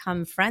you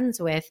become friends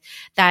with.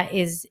 That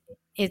is,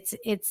 it's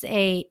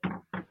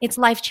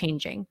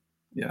life-changing.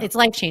 Yeah. It's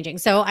life-changing.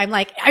 So I'm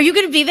like, are you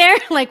going to be there?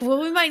 Like, will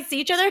we might see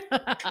each other?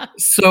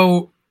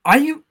 So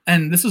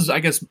and this is, I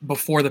guess,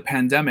 before the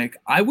pandemic,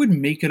 I would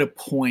make it a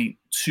point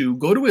to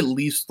go to at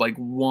least like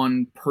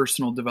one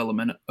personal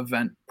development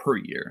event per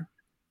year.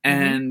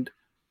 Mm-hmm. And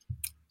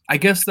I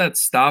guess that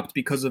stopped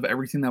because of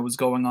everything that was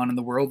going on in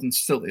the world and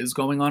still is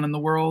going on in the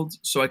world.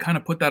 So I kind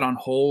of put that on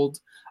hold.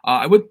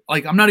 I'm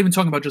not even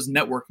talking about just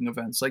networking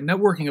events. Like,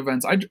 networking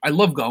events, I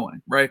love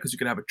going, right? Because you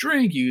could have a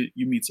drink, you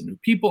meet some new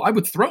people. I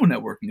would throw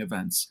networking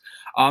events.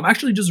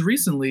 Actually, just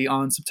recently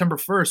on September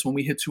 1st, when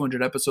we hit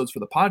 200 episodes for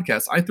the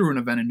podcast, I threw an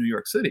event in New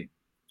York City.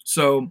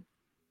 So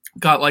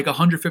got like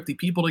 150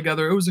 people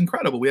together. It was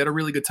incredible. We had a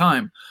really good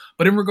time.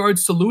 But in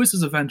regards to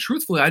Lewis's event,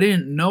 truthfully, I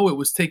didn't know it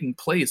was taking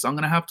place. I'm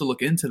going to have to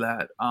look into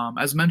that.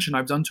 As mentioned,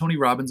 I've done Tony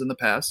Robbins in the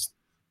past.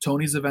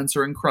 Tony's events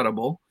are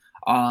incredible.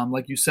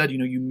 Like you said,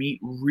 you meet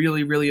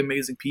really, really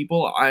amazing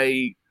people.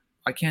 I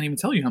can't even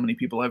tell you how many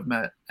people I've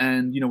met.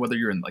 And, whether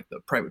you're in like the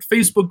private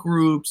Facebook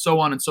group,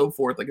 so on and so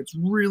forth, like, it's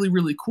really,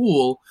 really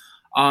cool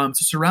to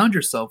surround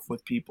yourself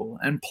with people.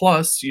 And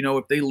plus,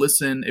 if they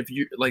listen, if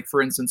you, like,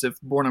 for instance, if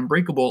Born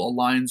Unbreakable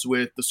aligns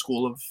with the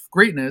School of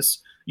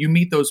Greatness, you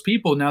meet those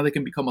people, now they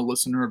can become a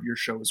listener of your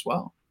show as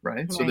well.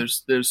 Right. So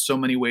there's so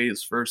many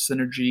ways for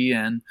synergy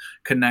and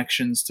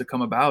connections to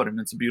come about, and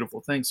it's a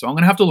beautiful thing. So I'm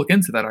going to have to look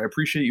into that. I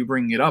appreciate you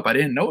bringing it up. I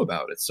didn't know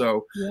about it.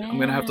 So I'm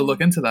going to have to look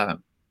into that.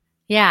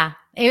 Yeah,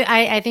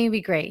 I think it'd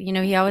be great.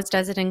 He always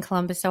does it in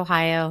Columbus,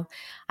 Ohio.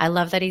 I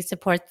love that he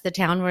supports the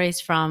town where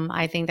he's from.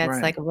 I think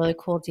that's like a really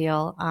cool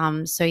deal.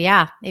 So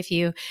yeah, if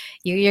you're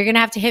going to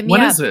have to hit me up.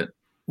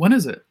 When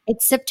is it?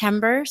 It's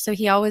September. So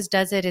he always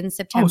does it in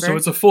September. Oh, so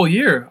it's a full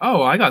year.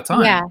 Oh, I got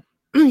time. Yeah.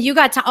 You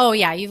got to, oh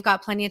yeah, you've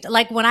got plenty of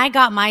like when I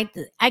got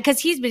because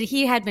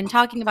he had been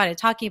talking about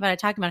it,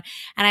 and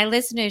I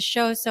listened to his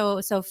show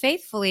so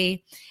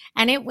faithfully,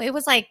 and it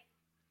was like,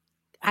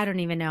 I don't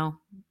even know,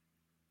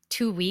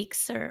 2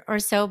 weeks or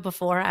so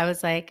before I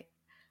was like,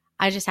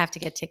 I just have to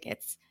get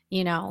tickets,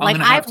 like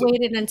I've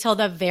waited until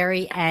the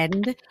very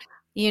end,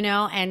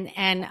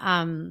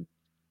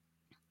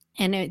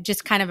 and it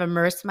just kind of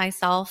immersed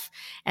myself.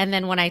 And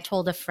then when I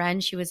told a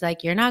friend, she was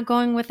like, you're not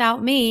going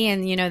without me.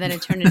 And, then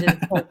it turned into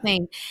this whole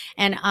thing.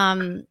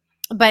 And,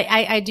 but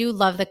I do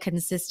love the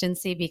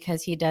consistency,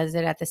 because he does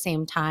it at the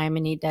same time,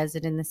 and he does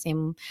it in the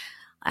same,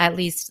 at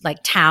least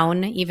like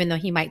town, even though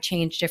he might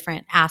change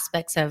different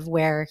aspects of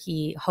where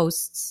he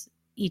hosts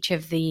each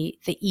of the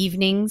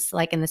evenings,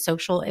 like in the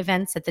social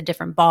events at the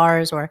different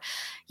bars, or,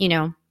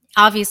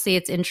 obviously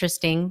it's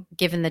interesting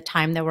given the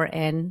time that we're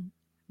in,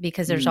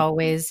 because there's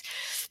always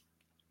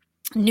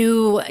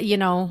new,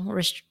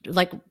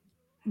 like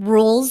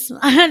rules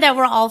that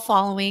we're all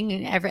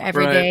following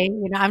every day.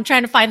 I'm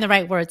trying to find the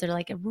right words. They're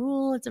like a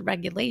rule, it's a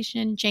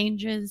regulation,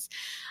 changes.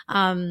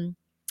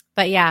 But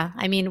But yeah,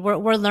 I mean,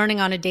 we're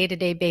learning on a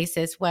day-to-day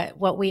basis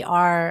what we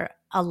are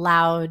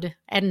allowed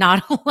and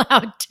not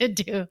allowed to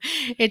do.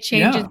 It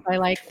changes Yeah. by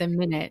like the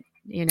minute,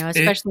 It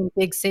especially in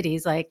big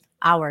cities like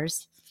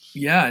ours.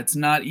 Yeah, it's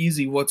not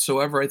easy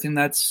whatsoever. I think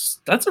that's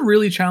a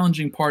really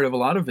challenging part of a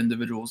lot of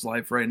individuals'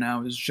 life right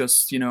now is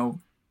just,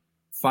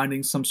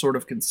 finding some sort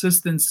of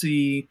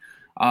consistency.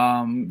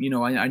 I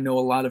know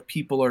a lot of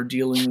people are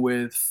dealing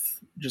with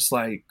just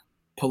like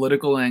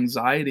political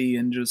anxiety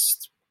and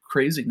just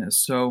craziness.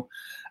 So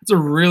it's a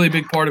really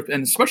big part of,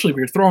 and especially if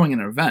you're throwing an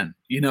event,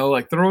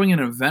 like throwing an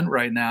event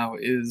right now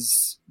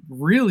is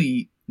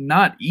really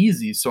not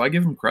easy. So I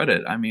give him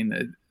credit. I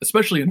mean,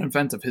 especially an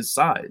event of his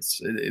size,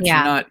 it's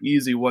Yeah. not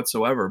easy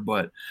whatsoever.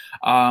 But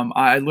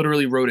I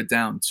literally wrote it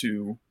down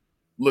to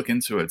look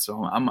into it.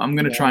 So I'm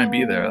gonna try and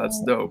be there.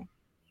 That's Yeah. dope.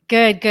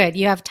 Good, good.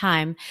 You have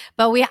time.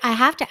 But I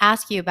have to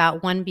ask you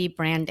about 1B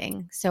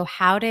branding. So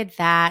how did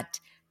that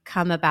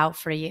come about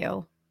for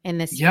you in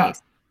this Yeah,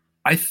 space?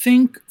 I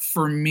think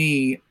for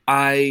me,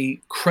 I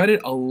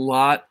credit a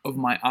lot of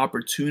my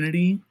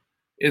opportunity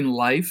in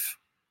life.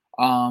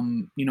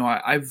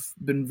 I've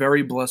been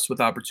very blessed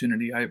with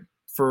opportunity. I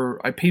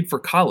paid for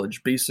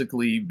college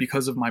basically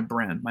because of my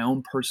brand, my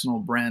own personal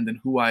brand, and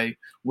who I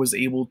was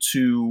able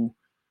to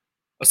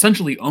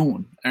essentially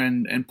own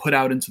and put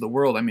out into the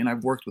world. I mean,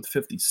 I've worked with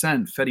 50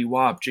 Cent, Fetty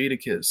Wap,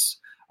 Jadakiss,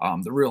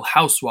 the Real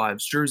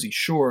Housewives, Jersey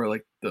Shore,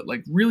 like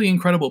really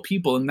incredible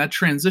people. And that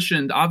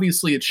transitioned.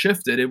 Obviously, it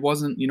shifted. It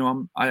wasn't,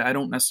 I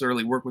don't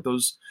necessarily work with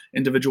those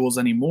individuals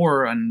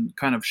anymore, and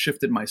kind of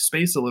shifted my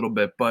space a little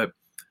bit. But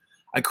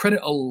I credit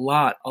a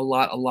lot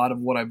of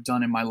what I've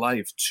done in my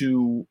life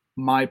to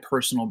my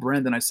personal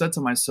brand. And I said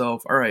to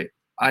myself, all right,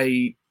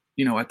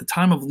 at the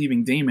time of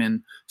leaving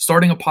Damon,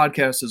 starting a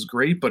podcast is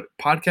great, but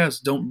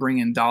podcasts don't bring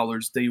in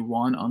dollars day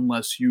one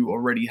unless you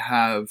already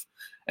have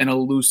an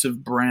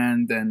elusive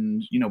brand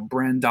and,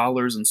 brand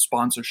dollars and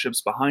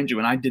sponsorships behind you.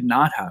 And I did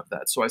not have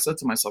that. So I said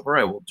to myself, all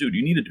right, well, dude,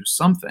 you need to do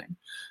something.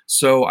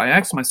 So I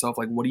asked myself,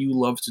 like, what do you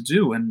love to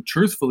do? And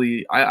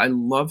truthfully, I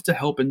love to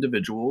help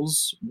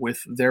individuals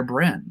with their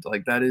brand.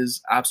 Like, that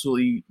is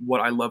absolutely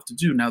what I love to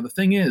do. Now, the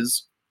thing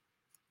is,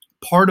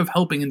 part of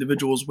helping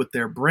individuals with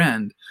their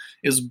brand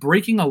is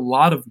breaking a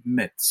lot of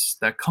myths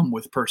that come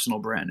with personal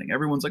branding.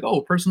 Everyone's like, oh,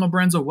 personal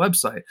brand's a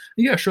website.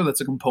 Yeah, sure, that's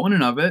a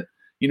component of it.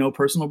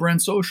 Personal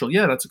brand social.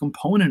 Yeah, that's a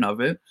component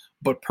of it.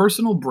 But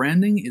personal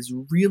branding is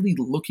really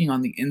looking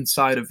on the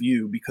inside of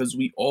you, because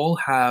we all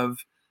have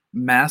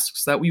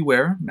masks that we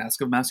wear,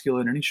 mask of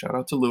masculinity. Shout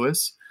out to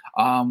Lewis.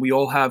 We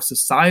all have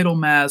societal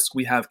masks.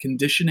 We have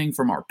conditioning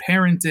from our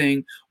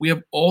parenting. We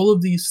have all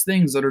of these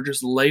things that are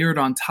just layered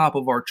on top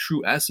of our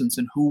true essence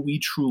and who we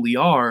truly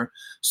are.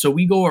 So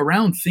we go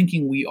around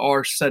thinking we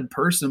are said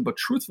person, but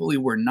truthfully,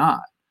 we're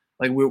not.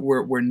 Like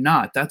we're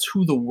not. That's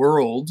who the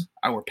world,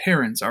 our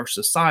parents, our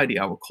society,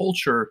 our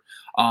culture,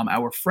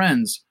 our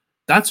friends,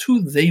 that's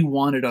who they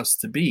wanted us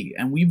to be.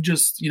 And we've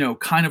just,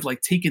 kind of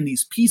like taken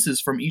these pieces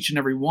from each and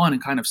every one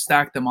and kind of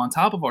stacked them on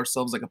top of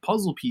ourselves like a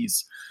puzzle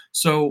piece.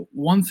 So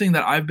one thing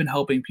that I've been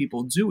helping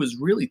people do is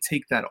really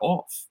take that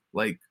off.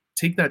 Like,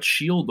 take that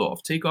shield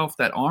off, take off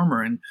that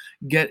armor, and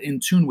get in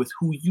tune with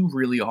who you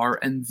really are,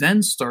 and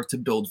then start to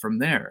build from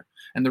there.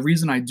 And the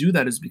reason I do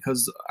that is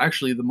because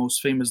actually the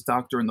most famous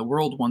doctor in the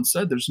world once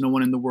said, there's no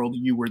one in the world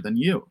newer than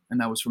you. And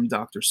that was from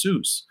Dr.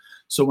 Seuss.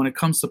 So when it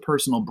comes to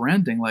personal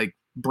branding, like,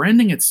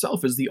 branding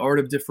itself is the art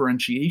of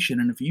differentiation.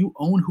 And if you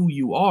own who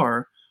you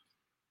are,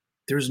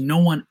 there's no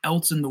one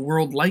else in the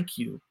world like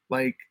you.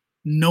 Like,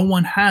 no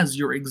one has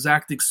your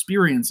exact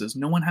experiences.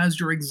 No one has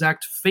your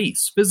exact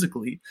face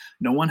physically.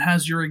 No one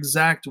has your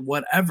exact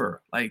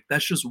whatever. Like,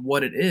 that's just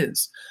what it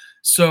is.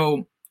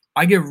 So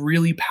I get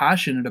really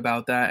passionate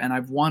about that, and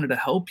I've wanted to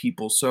help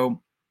people.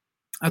 So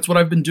that's what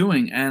I've been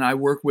doing. And I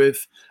work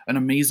with an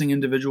amazing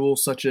individual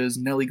such as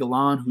Nellie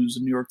Galan, who's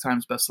a New York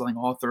Times bestselling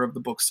author of the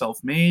book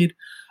Self Made.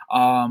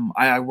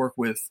 I work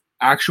with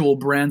actual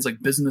brands,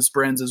 like business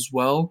brands as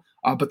well.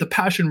 But the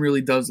passion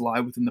really does lie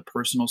within the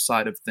personal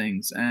side of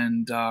things.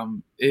 And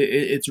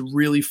it's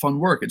really fun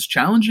work. It's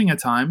challenging at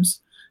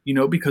times,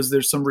 because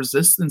there's some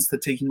resistance to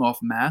taking off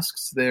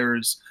masks.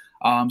 There's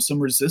some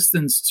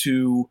resistance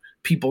to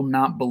people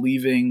not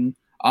believing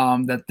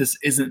that this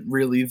isn't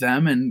really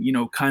them, and,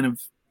 kind of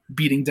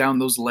beating down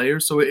those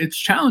layers. So it's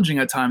challenging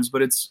at times,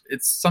 but it's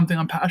something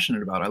I'm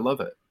passionate about. I love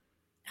it.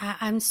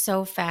 I'm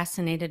so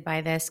fascinated by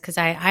this because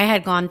I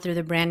had gone through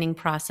the branding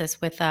process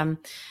with a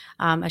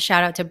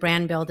shout out to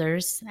Brand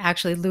Builders.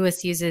 Actually,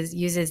 Lewis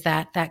uses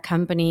that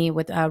company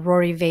with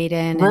Rory Vaden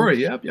and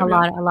Rory, yep, a yep,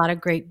 yep. lot of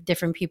great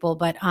different people.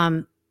 But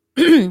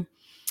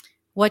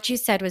what you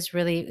said was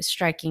really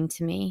striking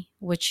to me,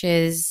 which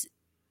is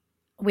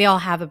we all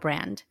have a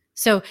brand.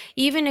 So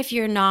even if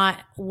you're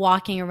not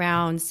walking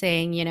around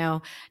saying,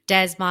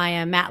 Des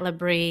Maya, Matt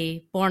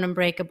Labrie, Born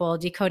Unbreakable,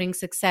 Decoding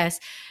Success,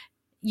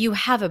 you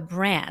have a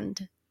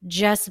brand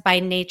just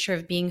by nature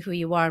of being who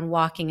you are and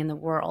walking in the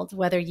world,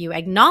 whether you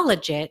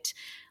acknowledge it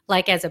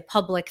like as a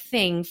public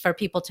thing for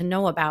people to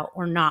know about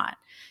or not.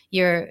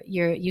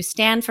 You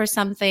stand for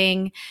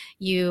something,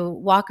 you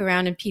walk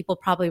around and people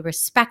probably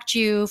respect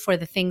you for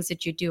the things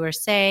that you do or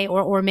say,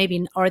 or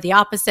maybe, or the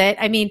opposite.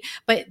 I mean,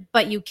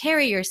 but you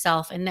carry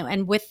yourself,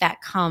 and with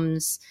that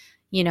comes,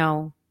 you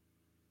know,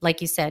 like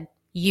you said,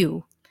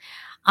 you.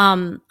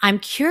 I'm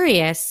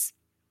curious,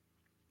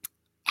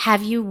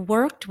 have you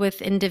worked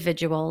with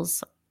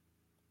individuals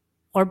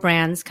or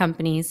brands,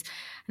 companies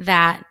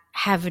that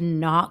have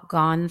not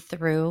gone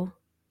through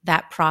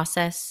that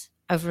process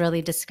of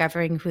really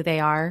discovering who they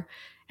are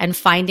and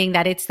finding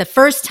that it's the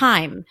first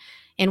time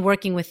in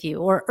working with you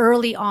or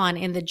early on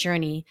in the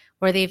journey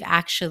where they've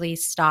actually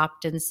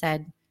stopped and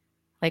said,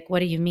 like, what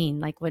do you mean?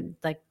 Like, what,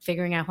 like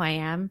figuring out who I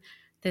am?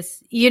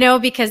 This, you know,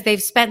 because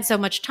they've spent so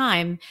much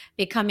time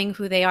becoming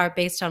who they are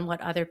based on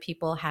what other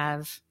people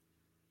have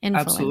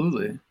influenced.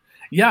 Absolutely.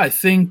 Yeah, I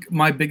think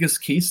my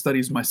biggest case study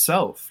is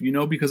myself,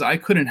 because I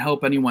couldn't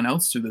help anyone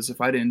else do this if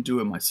I didn't do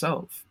it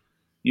myself,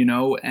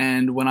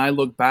 and when I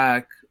look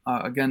back,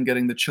 again,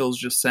 getting the chills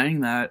just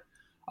saying that,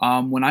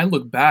 when I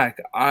look back,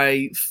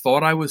 I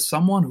thought I was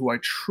someone who I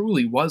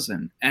truly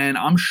wasn't. And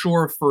I'm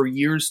sure for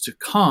years to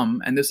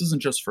come, and this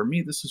isn't just for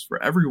me, this is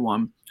for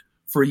everyone,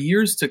 for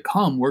years to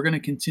come, we're going to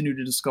continue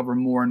to discover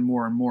more and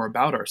more and more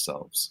about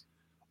ourselves.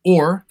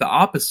 Or the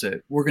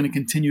opposite, we're going to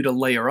continue to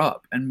layer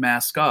up and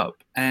mask up.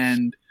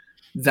 And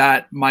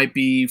that might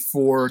be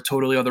for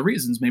totally other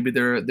reasons. Maybe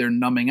they're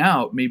numbing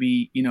out.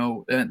 Maybe,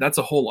 that's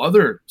a whole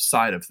other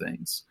side of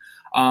things.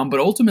 But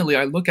ultimately,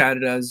 I look at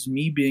it as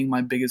me being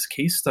my biggest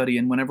case study.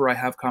 And whenever I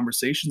have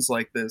conversations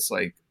like this,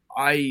 like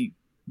I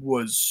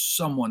was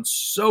someone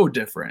so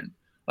different.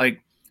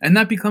 Like, and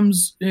that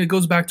it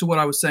goes back to what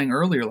I was saying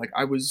earlier. Like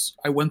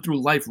I went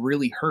through life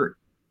really hurt,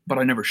 but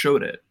I never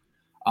showed it.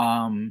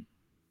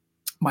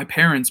 My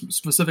parents,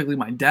 specifically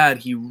my dad,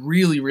 he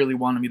really, really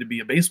wanted me to be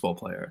a baseball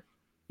player,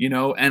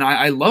 and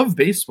I love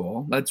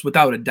baseball. That's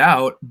without a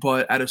doubt.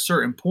 But at a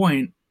certain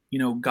point,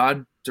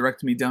 God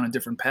directed me down a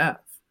different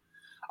path.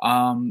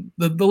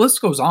 The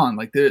list goes on.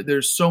 Like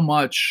there's so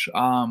much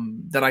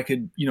that I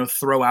could,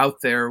 throw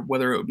out there,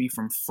 whether it would be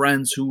from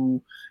friends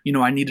who,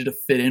 I needed to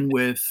fit in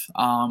with.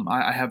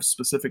 I have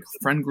specific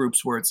friend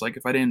groups where it's like,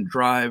 if I didn't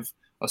drive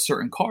a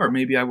certain car,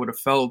 maybe I would have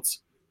felt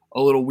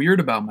a little weird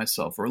about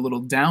myself or a little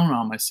down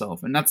on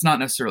myself. And that's not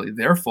necessarily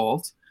their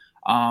fault.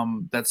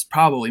 That's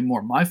probably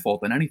more my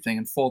fault than anything.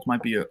 And fault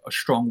might be a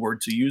strong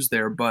word to use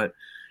there. But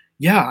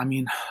yeah, I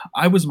mean,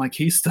 I was my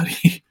case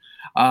study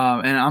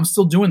and I'm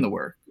still doing the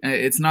work.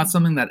 It's not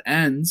something that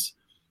ends,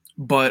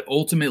 but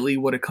ultimately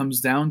what it comes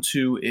down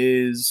to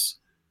is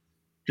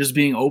just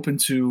being open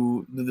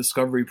to the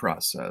discovery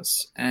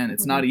process. And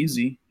it's not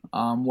easy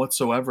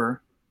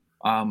whatsoever.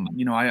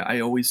 I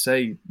always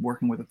say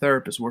working with a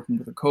therapist, working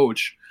with a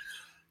coach,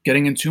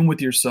 getting in tune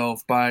with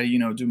yourself by,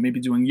 maybe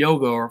doing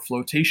yoga or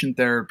flotation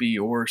therapy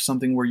or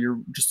something where you're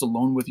just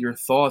alone with your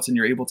thoughts and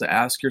you're able to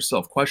ask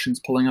yourself questions,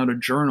 pulling out a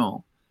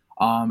journal,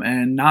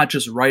 and not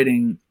just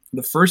writing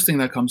the first thing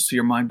that comes to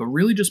your mind, but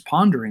really just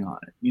pondering on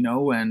it,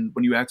 and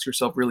when you ask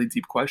yourself really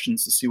deep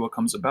questions to see what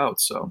comes about.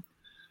 So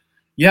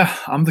yeah,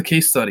 I'm the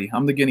case study.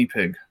 I'm the guinea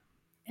pig.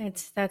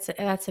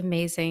 That's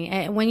amazing.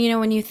 And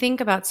when you think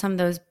about some of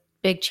those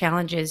big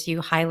challenges you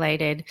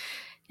highlighted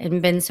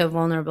and been so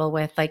vulnerable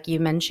with, like you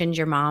mentioned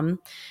your mom,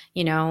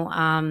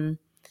 and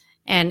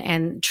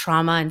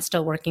trauma and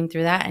still working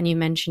through that. And you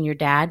mentioned your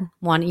dad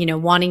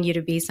wanting you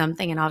to be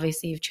something. And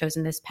obviously you've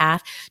chosen this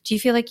path. Do you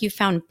feel like you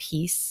found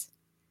peace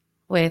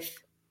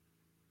with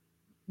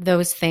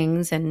those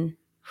things and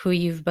who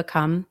you've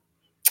become?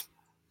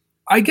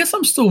 I guess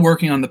I'm still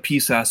working on the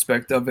peace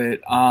aspect of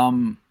it.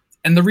 And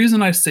the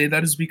reason I say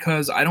that is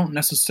because I don't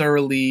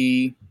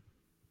necessarily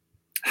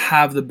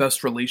have the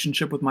best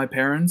relationship with my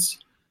parents.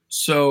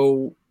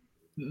 So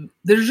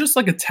there's just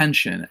like a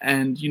tension.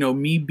 And,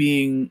 me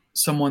being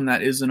someone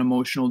that is an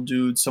emotional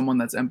dude, someone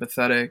that's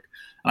empathetic,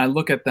 and I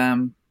look at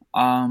them,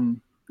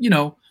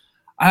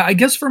 I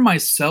guess for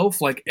myself,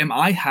 like, am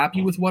I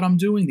happy with what I'm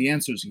doing? The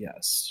answer is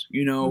yes.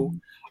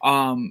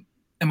 Am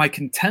I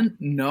content?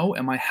 No.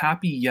 Am I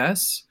happy?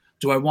 Yes.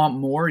 Do I want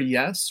more?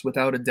 Yes,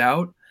 without a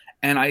doubt.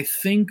 And I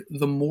think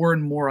the more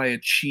and more I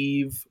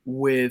achieve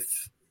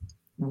with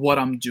what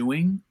I'm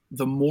doing,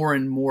 the more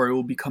and more it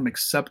will become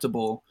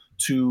acceptable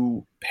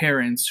to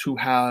parents who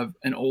have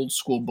an old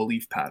school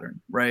belief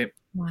pattern, right?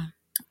 Wow.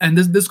 And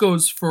this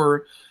goes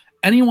for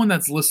anyone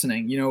that's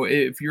listening.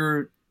 If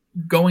you're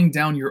going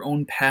down your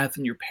own path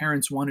and your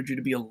parents wanted you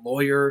to be a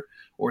lawyer,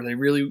 or they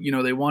really,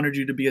 they wanted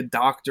you to be a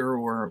doctor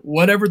or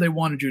whatever they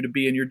wanted you to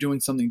be, and you're doing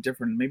something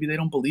different, maybe they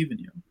don't believe in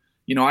you.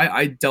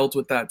 I dealt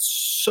with that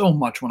so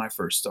much when I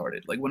first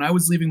started. Like when I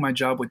was leaving my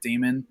job with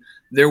Damon,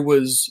 there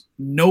was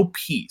no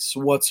peace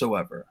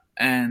whatsoever.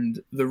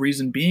 And the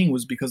reason being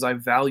was because I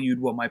valued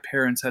what my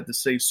parents had to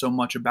say so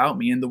much about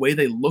me and the way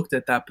they looked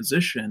at that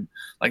position.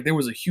 Like there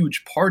was a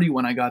huge party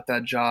when I got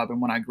that job, and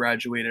when I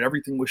graduated,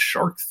 everything was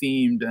shark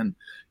themed, and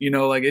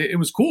like it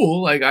was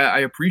cool. Like I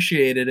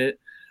appreciated it.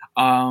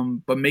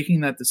 But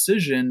making that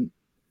decision,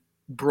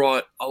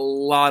 brought a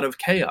lot of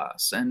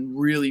chaos and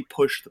really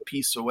pushed the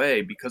peace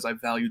away because I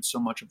valued so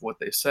much of what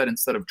they said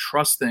instead of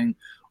trusting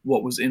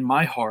what was in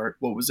my heart,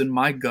 what was in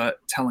my gut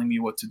telling me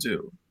what to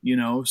do, you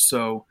know?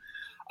 So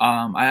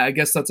I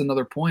guess that's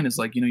another point is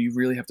like, you know, you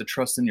really have to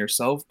trust in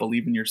yourself,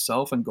 believe in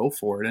yourself and go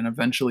for it. And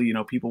eventually, you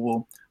know, people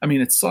will, I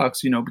mean, it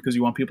sucks, you know, because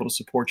you want people to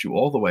support you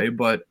all the way,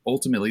 but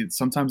ultimately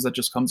sometimes that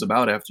just comes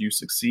about after you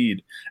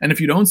succeed. And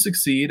if you don't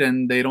succeed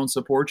and they don't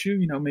support you,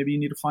 you know, maybe you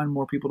need to find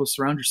more people to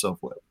surround yourself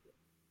with.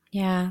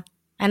 Yeah.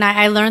 And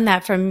I learned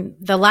that from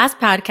the last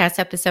podcast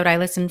episode I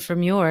listened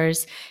from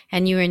yours,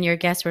 and you and your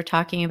guests were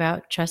talking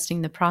about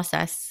trusting the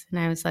process. And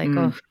I was like,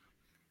 oh,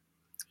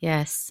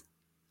 yes,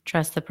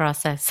 trust the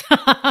process.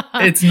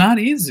 It's not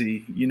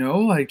easy, you know,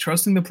 like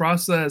trusting the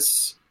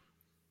process,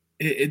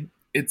 it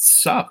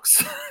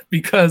sucks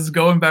because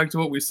going back to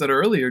what we said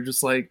earlier,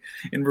 just like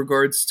in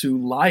regards to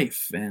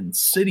life and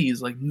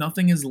cities, like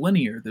nothing is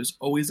linear. There's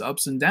always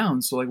ups and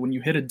downs. So like when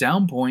you hit a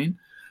down point,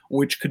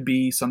 which could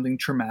be something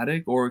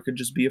traumatic or it could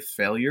just be a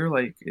failure,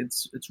 like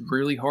it's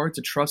really hard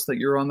to trust that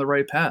you're on the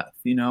right path,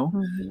 you know?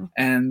 Mhm.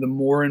 And the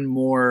more and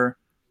more,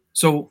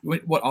 so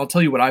what I'll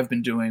tell you what I've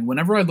been doing.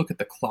 Whenever I look at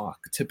the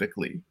clock,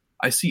 typically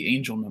I see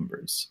angel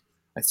numbers.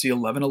 I see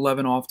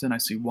 1111 often. I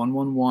see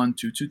 111,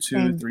 222,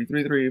 Same.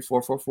 333,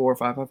 444,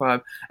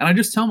 555. And I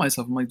just tell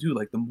myself, I'm like, dude,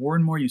 like the more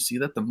and more you see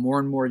that, the more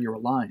and more you're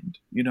aligned,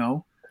 you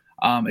know?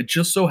 It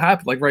just so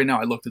happened, like right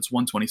now I looked, it's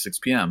 1:26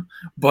 p.m.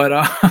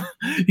 But,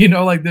 you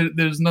know, like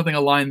there's nothing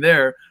aligned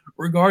there.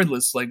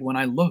 Regardless, like when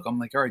I look, I'm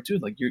like, all right,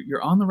 dude, like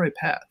you're on the right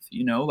path,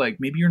 you know, like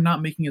maybe you're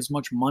not making as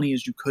much money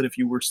as you could if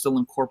you were still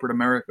in corporate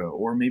America,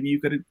 or maybe you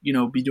could, you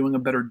know, be doing a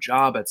better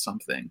job at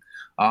something,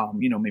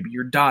 you know, maybe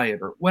your diet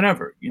or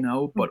whatever, you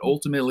know, but Mhm.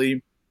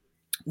 ultimately,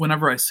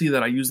 whenever I see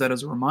that, I use that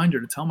as a reminder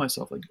to tell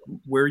myself, like,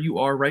 where you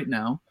are right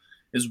now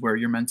is where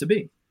you're meant to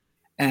be.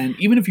 And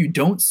even if you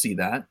don't see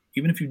that,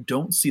 even if you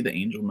don't see the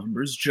angel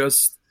numbers,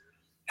 just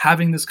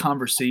having this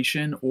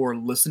conversation or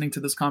listening to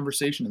this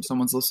conversation, if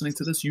someone's listening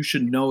to this, you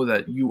should know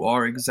that you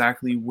are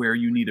exactly where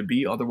you need to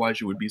be. Otherwise,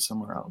 you would be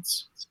somewhere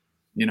else,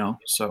 you know?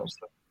 So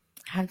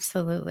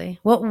Absolutely.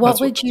 What that's what,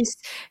 would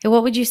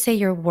what would you say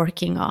you're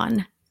working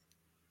on?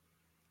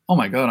 oh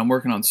my God, I'm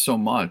working on so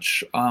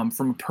much.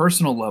 From a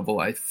personal level,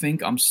 I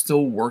think I'm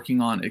still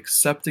working on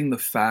accepting the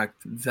fact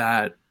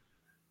that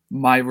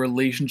my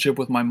relationship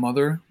with my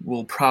mother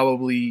will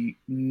probably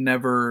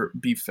never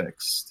be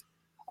fixed,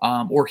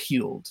 or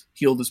healed.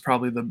 Healed is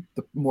probably the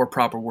more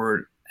proper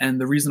word. And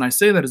the reason I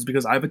say that is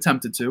because I've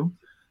attempted to.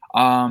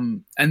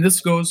 And this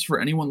goes for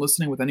anyone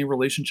listening with any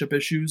relationship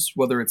issues,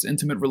 whether it's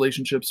intimate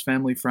relationships,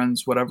 family,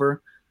 friends,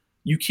 whatever.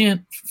 You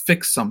can't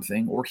fix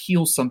something or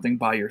heal something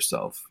by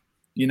yourself.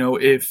 You know,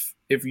 if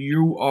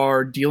you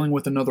are dealing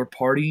with another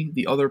party,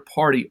 the other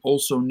party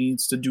also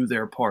needs to do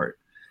their part.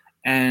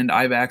 And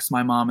I've asked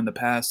my mom in the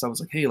past, I was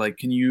like, hey, like,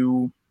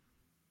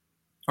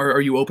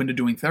 are you open to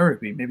doing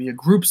therapy? Maybe a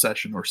group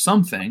session or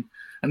something.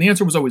 And the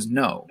answer was always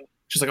no.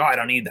 She's like, oh, I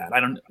don't need that. I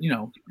don't, you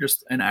know,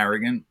 just an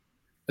arrogant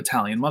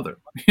Italian mother,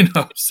 you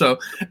know? So,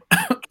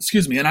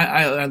 excuse me. And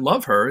I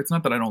love her. It's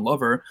not that I don't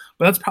love her,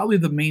 but that's probably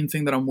the main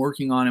thing that I'm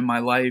working on in my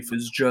life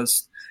is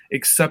just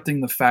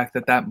accepting the fact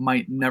that that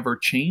might never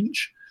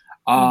change.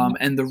 Mhm.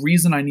 And the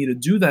reason I need to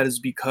do that is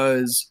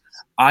because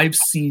I've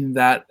seen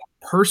that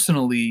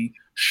personally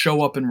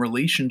show up in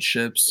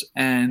relationships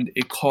and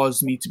it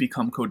caused me to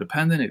become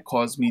codependent. It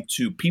caused me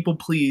to people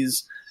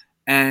please.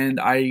 And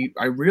I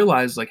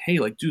realized like, hey,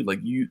 like, dude, like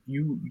you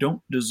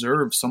don't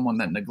deserve someone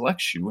that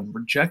neglects you and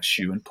rejects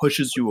you and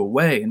pushes you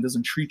away and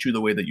doesn't treat you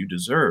the way that you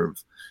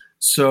deserve.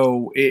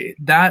 So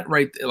that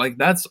right, like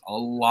that's a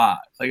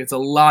lot. Like it's a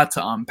lot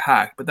to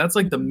unpack, but that's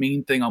like the Mhm.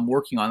 main thing I'm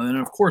working on. And then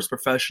of course,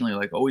 professionally,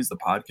 like always the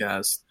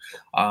podcast,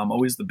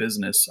 always the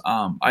business.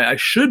 I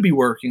should be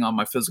working on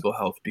my physical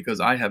health because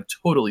I have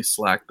totally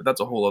slacked, but that's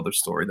a whole other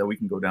story that we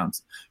can go down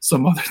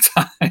some other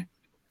time.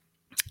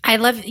 I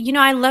love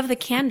the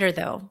candor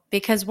though,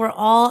 because we're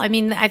all, I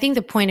mean, I think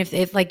the point of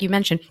if, like you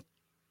mentioned,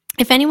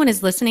 if anyone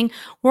is listening,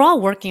 we're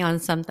all working on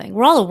something.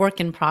 We're all a work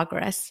in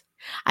progress.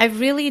 I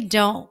really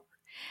don't,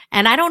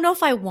 and I don't know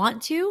if I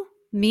want to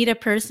meet a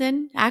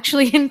person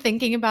actually in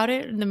thinking about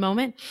it in the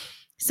moment,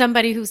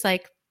 somebody who's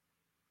like,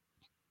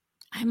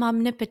 I'm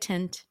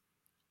omnipotent.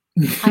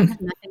 I have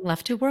nothing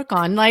left to work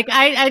on. Like,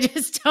 I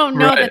just don't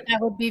know that Right.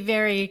 that would be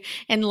very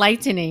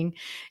enlightening,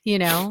 you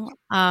know?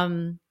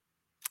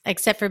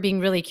 Except for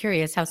being really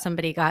curious how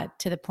somebody got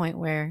to the point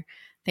where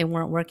they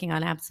weren't working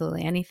on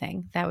absolutely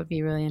anything. That would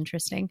be really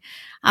interesting.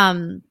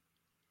 Um,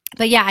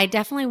 but yeah, I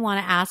definitely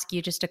want to ask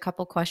you just a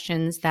couple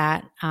questions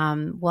that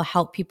will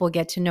help people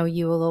get to know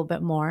you a little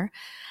bit more.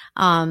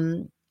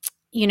 Um,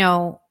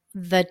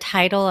 the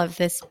title of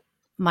this,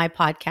 my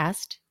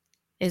podcast,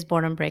 is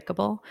Born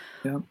Unbreakable.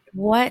 Yeah.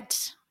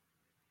 What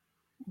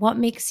what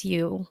makes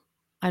you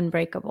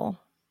unbreakable?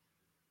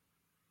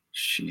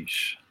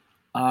 Sheesh.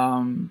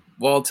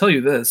 Well, I'll tell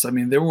you this. I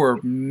mean, there were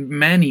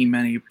many,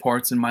 many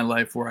parts in my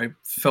life where I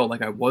felt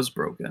like I was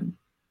broken.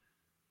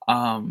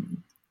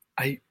 Um,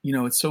 you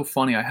know, it's so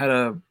funny. I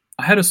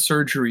had a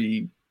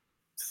surgery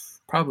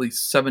probably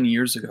 7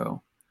 years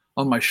ago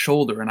on my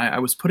shoulder, and I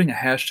was putting a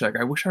hashtag.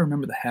 I wish I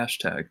remember the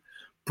hashtag.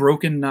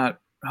 Broken,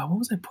 not. What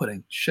was I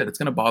putting? Shit, it's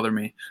gonna bother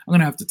me. I'm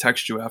gonna have to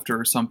text you after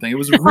or something. It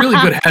was a really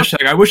good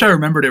hashtag. I wish I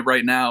remembered it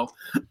right now.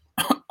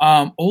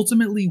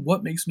 Ultimately,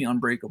 what makes me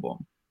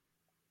unbreakable?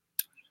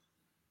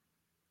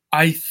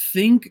 I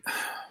think.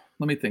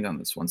 Let me think on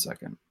this 1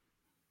 second.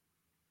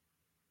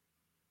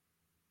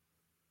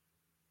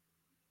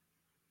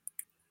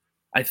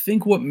 I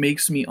think what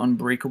makes me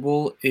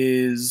unbreakable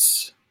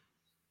is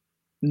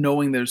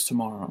knowing there's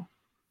tomorrow.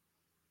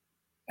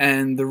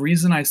 And the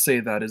reason I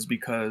say that is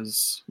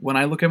because when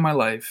I look at my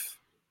life,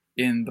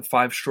 in the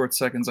 5 short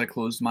seconds I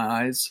closed my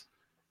eyes,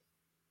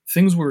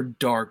 things were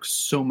dark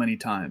so many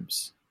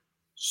times.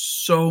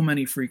 So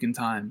many freaking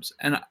times.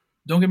 And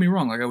don't get me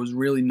wrong, like I was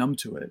really numb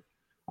to it.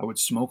 I would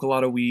smoke a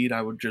lot of weed.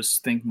 I would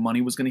just think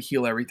money was going to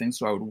heal everything.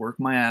 So I would work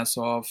my ass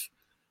off.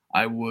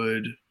 I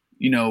would,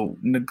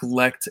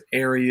 neglect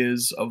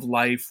areas of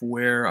life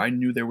where I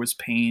knew there was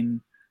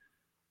pain.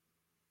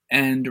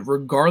 And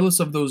regardless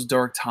of those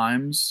dark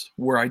times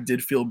where I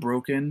did feel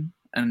broken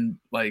and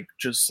like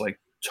just like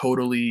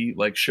totally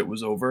like shit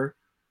was over,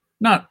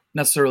 not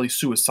necessarily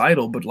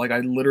suicidal, but like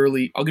I'll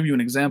give you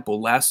an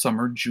example. Last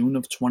summer, June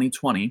of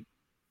 2020,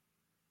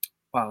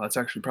 wow, that's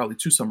actually probably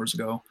 2 summers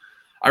ago.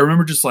 I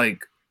remember just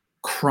like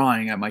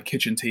crying at my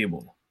kitchen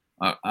table.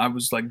 I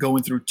was like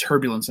going through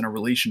turbulence in a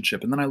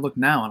relationship. And then I look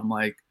now and I'm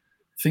like,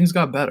 things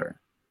got better,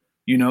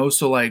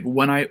 So like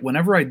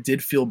whenever I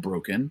did feel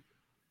broken,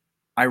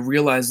 I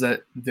realized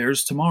that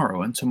there's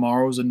tomorrow and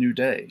tomorrow's a new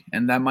day.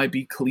 And that might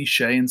be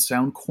cliche and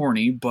sound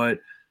corny, but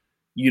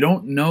you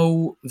don't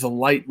know the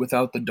light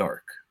without the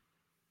dark.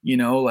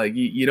 Like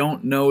you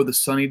don't know the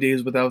sunny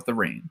days without the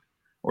rain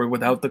or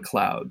without the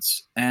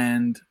clouds.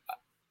 And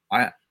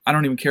I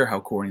don't even care how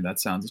corny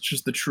that sounds. It's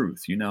just the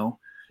truth.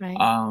 Right.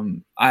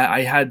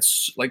 I had,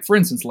 like, for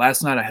instance,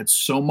 last night I had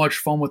so much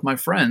fun with my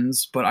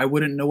friends, but I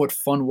wouldn't know what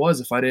fun was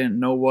if I didn't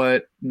know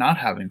what not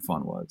having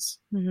fun was,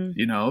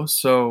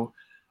 So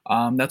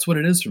that's what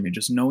it is for me,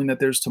 just knowing that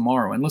there's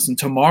tomorrow. And listen,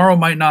 tomorrow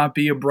might not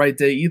be a bright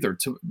day either.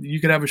 You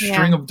could have a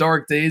string of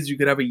dark days. You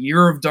could have a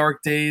year of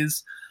dark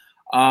days.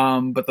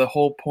 But the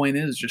whole point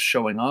is just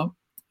showing up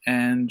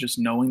and just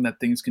knowing that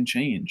things can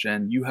change.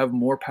 And you have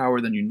more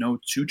power than you know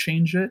to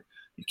change it.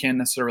 You can't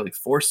necessarily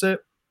force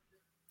it.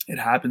 It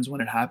happens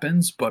when it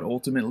happens, but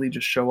ultimately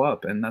just show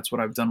up. And that's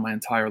what I've done my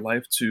entire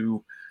life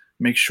to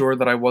make sure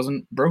that I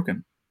wasn't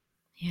broken.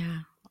 Yeah.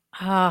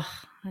 Oh,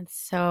 that's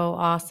so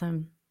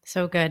awesome.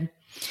 So good.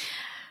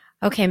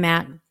 Okay,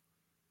 Matt,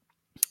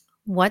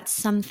 what's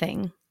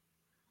something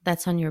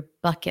that's on your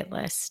bucket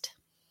list?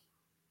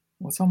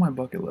 What's on my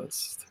bucket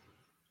list?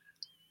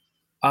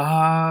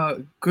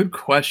 Good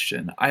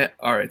question.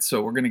 All right,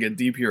 so we're going to get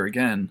deep here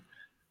again.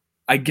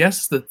 I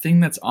guess the thing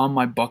that's on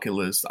my bucket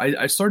list,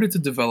 I started to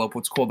develop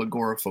what's called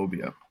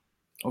agoraphobia.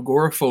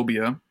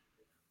 Agoraphobia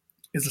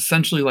is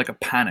essentially like a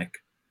panic.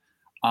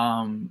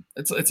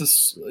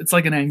 It's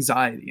like an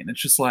anxiety, and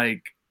it's just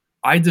like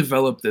I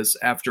developed this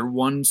after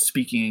one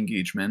speaking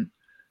engagement.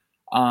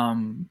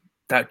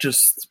 That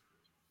just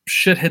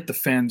shit hit the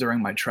fan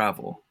during my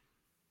travel,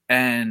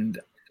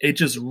 and it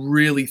just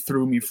really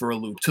threw me for a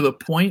loop to the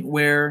point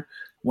where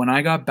when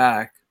I got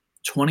back,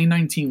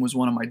 2019 was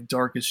one of my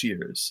darkest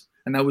years.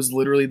 And that was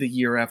literally the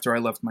year after I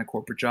left my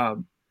corporate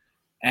job.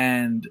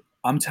 And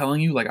I'm telling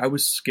you, like, I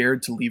was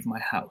scared to leave my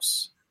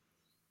house.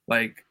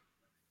 Like,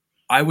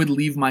 I would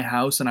leave my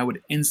house and I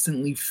would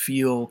instantly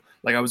feel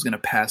like I was going to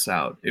pass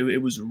out.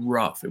 It was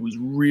rough. It was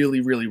really,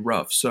 really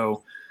rough.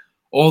 So,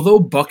 although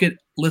bucket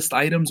list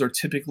items are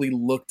typically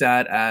looked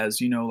at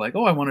as, like,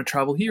 oh, I want to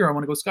travel here, I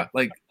want to go sky.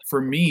 Like,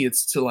 for me,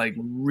 it's to like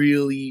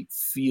really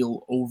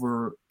feel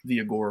over the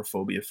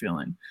agoraphobia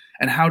feeling.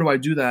 And how do I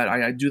do that?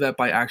 I do that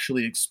by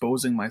actually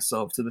exposing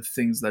myself to the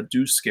things that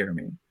do scare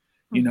me.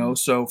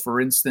 So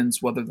for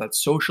instance, whether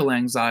that's social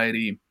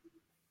anxiety,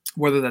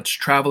 whether that's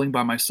traveling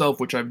by myself,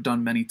 which I've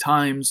done many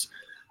times,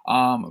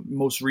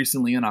 most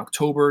recently in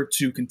October,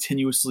 to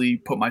continuously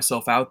put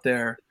myself out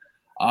there.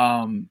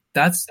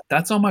 That's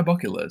on my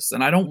bucket list,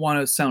 and I don't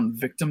want to sound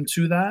victim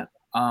to that.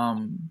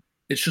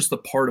 It's just a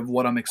part of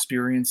what I'm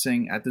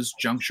experiencing at this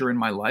juncture in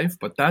my life.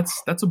 But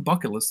that's a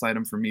bucket list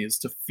item for me, is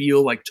to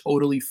feel like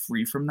totally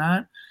free from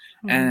that.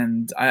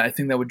 And I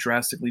think that would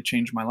drastically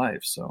change my life.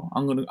 So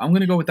I'm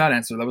gonna go with that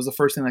answer. That was the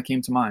first thing that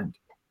came to mind.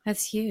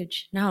 That's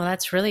huge. No,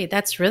 that's really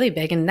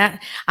big, and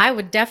that I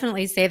would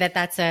definitely say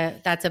that's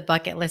a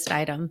bucket list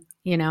item.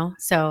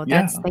 So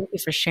thank you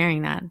for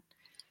sharing that.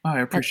 I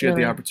appreciate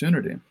the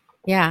opportunity.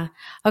 Yeah.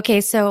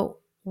 Okay. So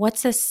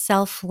what's a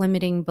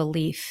self-limiting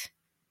belief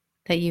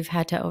that you've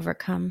had to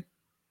overcome?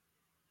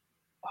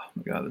 Oh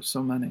my God, there's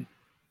so many.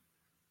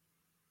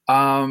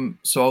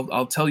 So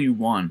I'll tell you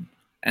one,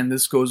 and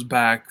this goes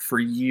back for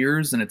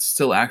years, and it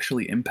still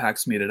actually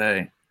impacts me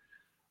today.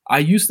 I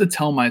used to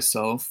tell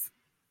myself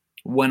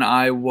when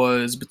I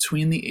was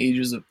between the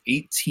ages of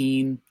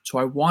 18 to,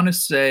 I want to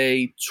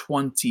say,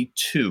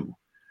 22,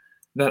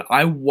 that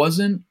I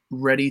wasn't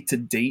ready to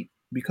date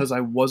because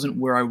I wasn't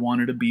where I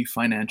wanted to be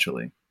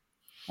financially.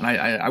 And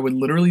I would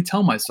literally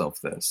tell myself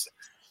this.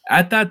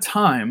 At that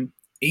time,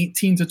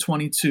 18 to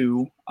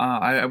 22,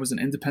 I was an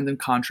independent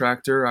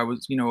contractor. I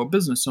was, a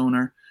business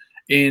owner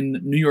in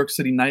New York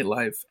City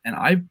nightlife, and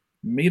I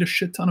made a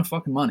shit ton of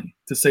fucking money,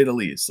 to say the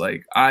least.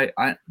 Like I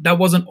that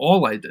wasn't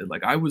all I did.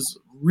 Like I was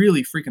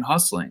really freaking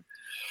hustling.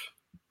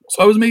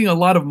 So I was making a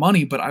lot of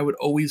money, but I would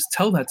always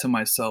tell that to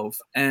myself.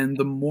 And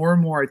the more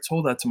and more I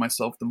told that to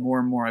myself, the more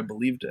and more I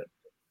believed it.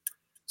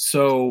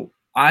 So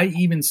I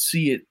even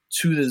see it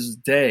to this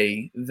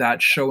day,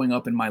 that showing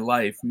up in my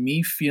life,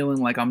 me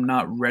feeling like I'm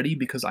not ready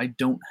because I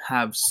don't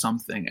have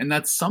something. And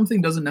that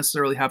something doesn't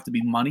necessarily have to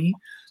be money.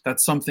 That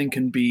something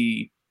can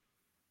be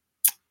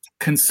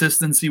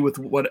consistency with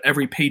what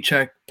every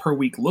paycheck per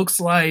week looks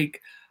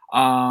like.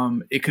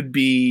 It could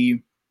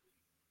be,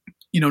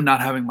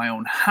 not having my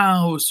own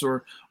house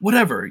or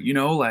whatever,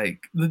 like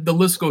the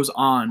list goes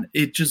on.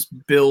 It just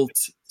built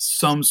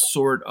some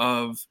sort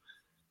of,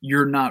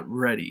 you're not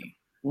ready,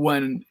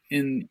 when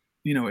in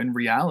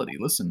reality,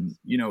 listen,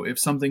 if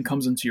something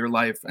comes into your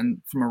life,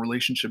 and from a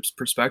relationships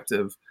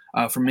perspective,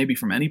 from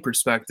any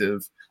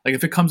perspective, like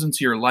if it comes into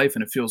your life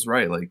and it feels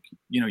right, like,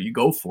 you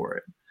go for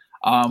it.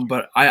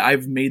 But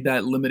I've made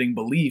that limiting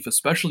belief,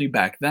 especially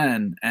back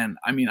then. And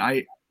I mean,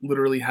 I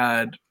literally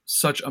had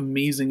such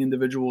amazing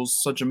individuals,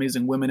 such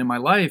amazing women in my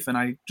life, and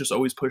I just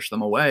always pushed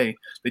them away.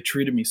 They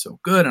treated me so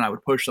good, and I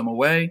would push them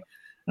away.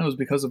 And it was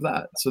because of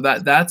that. So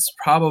that's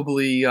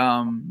probably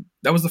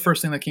that was the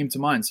first thing that came to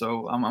mind.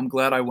 So I'm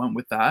glad I went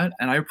with that,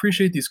 and I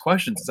appreciate these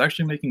questions. It's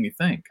actually making me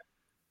think.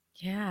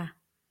 Yeah,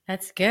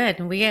 that's good.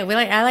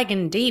 I like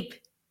getting deep.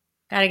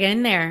 Got to get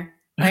in there,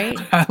 right?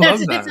 I love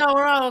that. It's how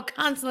we're all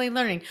constantly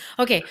learning.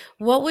 Okay,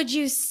 what would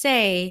you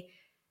say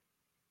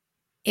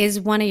is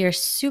one of your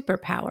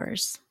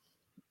superpowers?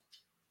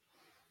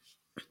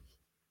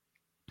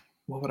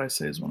 What would I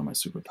say is one of my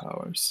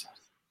superpowers?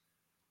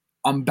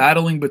 I'm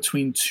battling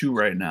between two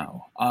right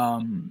now.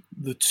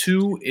 The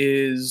two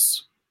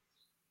is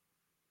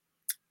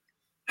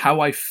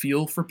how I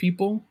feel for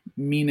people,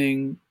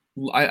 meaning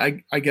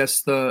I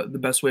guess the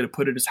best way to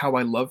put it is how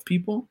I love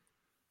people,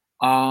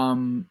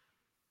 and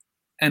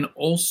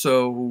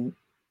also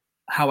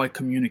how I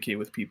communicate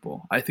with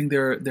people. I think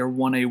they're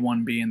one A,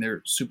 one B, and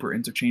they're super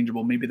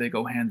interchangeable. Maybe they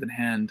go hand in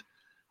hand.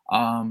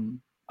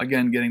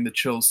 Again, getting the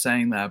chills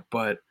saying that,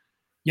 but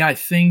yeah, I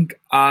think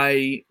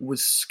I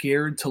was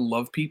scared to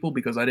love people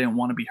because I didn't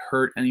want to be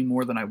hurt any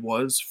more than I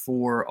was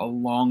for a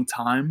long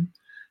time.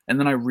 And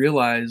then I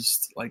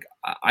realized, like,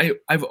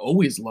 I've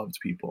always loved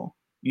people,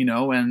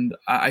 and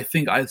I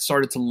think I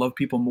started to love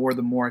people more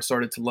the more I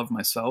started to love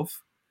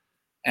myself.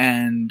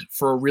 And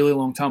for a really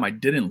long time, I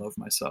didn't love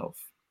myself.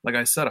 Like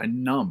I said, I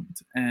numbed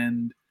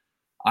and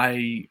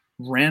I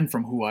ran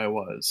from who I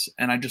was.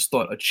 And I just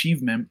thought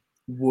achievement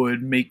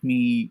would make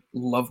me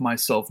love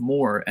myself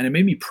more. And it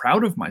made me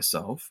proud of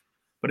myself,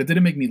 but it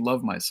didn't make me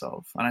love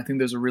myself. And I think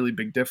there's a really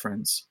big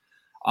difference.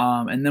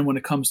 And then when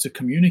it comes to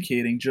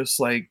communicating, just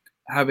like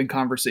having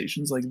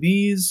conversations like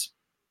these,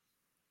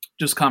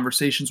 just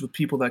conversations with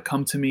people that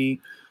come to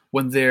me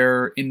when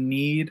they're in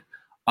need,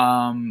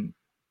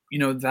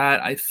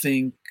 that I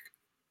think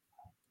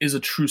is a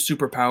true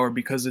superpower,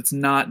 because it's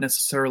not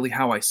necessarily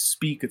how I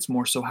speak, it's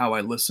more so how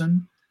I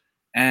listen.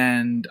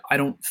 And I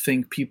don't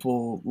think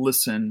people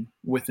listen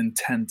with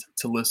intent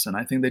to listen.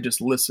 I think they just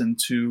listen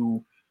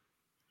to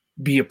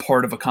be a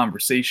part of a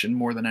conversation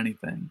more than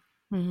anything.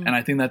 Mm-hmm. And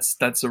I think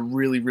that's a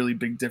really, really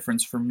big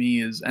difference for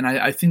me and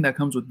I think that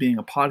comes with being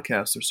a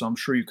podcaster. So I'm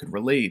sure you could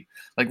relate.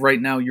 Like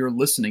right now you're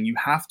listening, you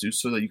have to,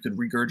 so that you could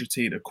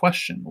regurgitate a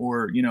question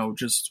or,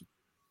 just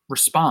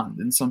respond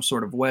in some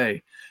sort of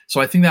way. So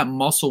I think that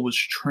muscle was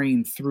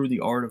trained through the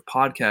art of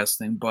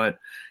podcasting. But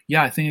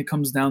yeah, I think it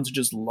comes down to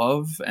just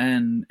love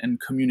and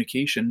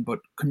communication, but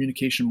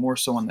communication more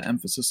so on the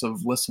emphasis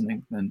of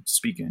listening than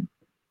speaking.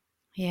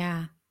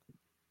 Yeah,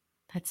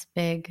 that's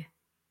big,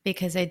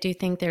 because I do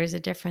think there is a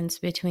difference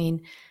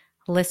between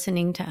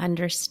listening to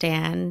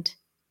understand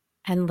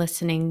and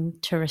listening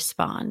to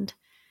respond.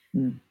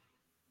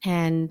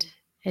 And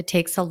it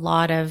takes a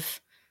lot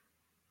of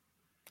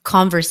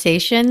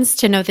conversations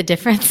to know the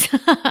difference.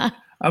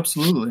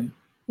 Absolutely.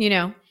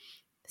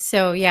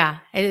 So yeah,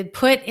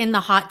 put in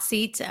the hot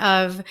seat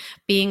of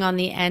being on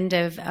the end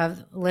of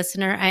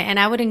listener.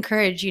 And I would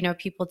encourage,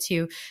 people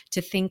to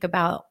think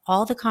about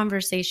all the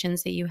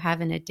conversations that you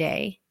have in a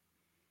day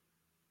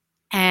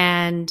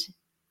and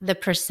the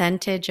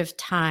percentage of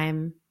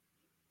time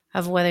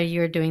of whether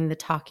you're doing the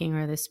talking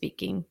or the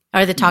speaking,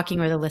 or the talking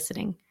or the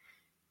listening.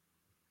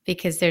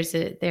 Because there's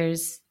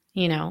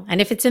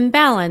and if it's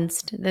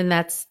imbalanced, then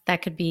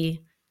that could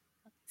be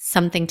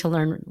something to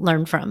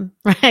learn from,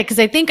 right? Because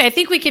I think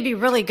we could be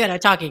really good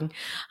at talking,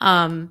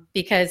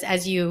 because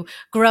as you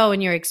grow in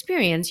your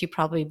experience, you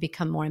probably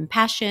become more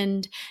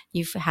impassioned.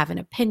 You have an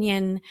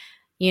opinion,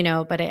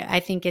 But I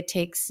think it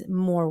takes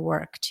more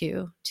work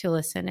to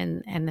listen,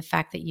 and the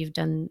fact that you've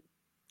done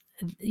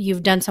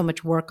so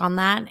much work on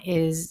that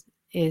is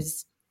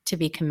to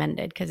be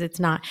commended, because it's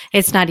not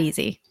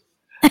easy.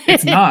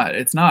 It's not.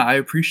 I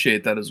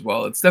appreciate that as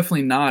well. It's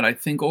definitely not. I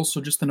think also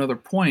just another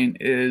point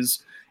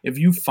is if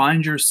you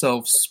find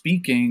yourself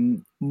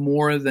speaking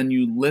more than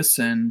you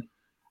listen,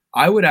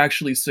 I would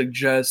actually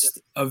suggest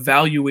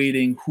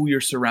evaluating who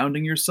you're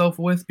surrounding yourself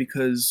with,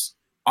 because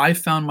I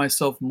found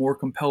myself more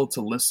compelled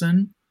to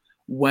listen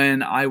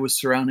when I was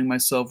surrounding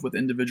myself with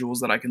individuals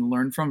that I can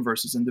learn from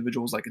versus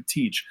individuals I could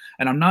teach.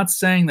 And I'm not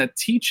saying that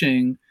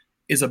teaching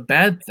is a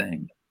bad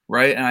thing,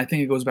 right? And I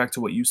think it goes back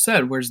to what you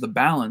said. Where's the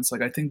balance?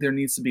 Like, I think there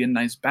needs to be a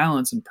nice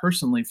balance. And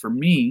personally, for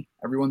me,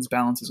 everyone's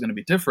balance is going to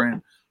be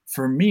different.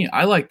 For me,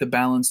 I like the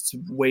balance to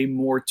weigh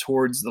more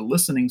towards the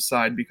listening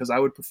side, because I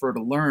would prefer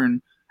to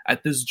learn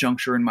at this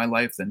juncture in my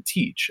life than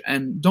teach.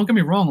 And don't get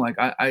me wrong, like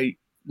I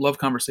love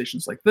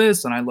conversations like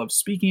this, and I love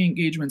speaking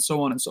engagements,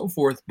 so on and so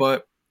forth.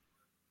 But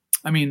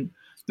I mean,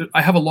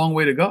 I have a long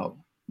way to go,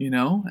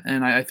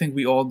 and I think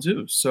we all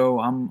do. So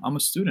I'm a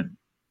student.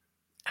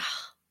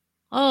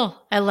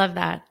 Oh, I love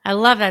that. I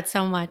love that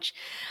so much.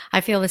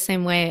 I feel the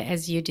same way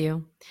as you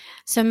do.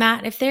 So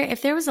Matt, if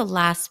there was a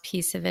last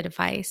piece of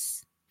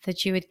advice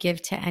that you would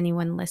give to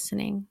anyone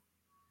listening,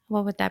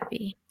 what would that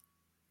be?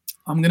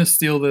 I'm going to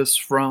steal this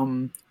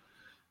from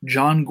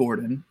John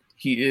Gordon.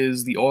 He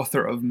is the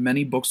author of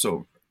many books.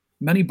 The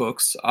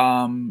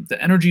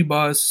Energy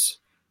Bus,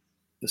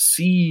 The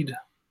Seed,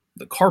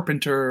 The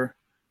Carpenter,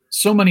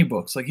 so many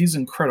books. Like, he's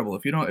incredible.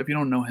 If you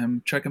don't know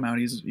him, check him out.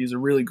 He's a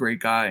really great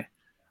guy.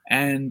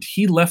 And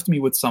he left me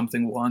with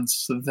something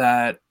once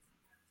that,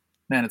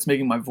 man, it's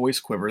making my voice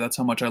quiver. That's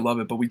how much I love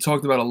it. But we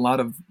talked about a lot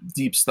of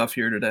deep stuff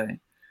here today.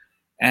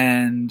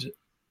 And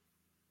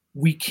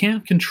we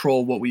can't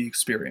control what we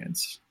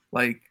experience,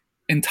 like,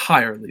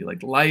 entirely.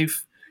 Like,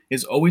 life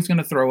is always going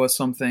to throw us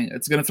something.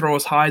 It's going to throw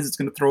us highs. It's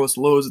going to throw us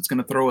lows. It's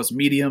going to throw us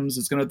mediums.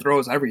 It's going to throw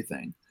us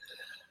everything.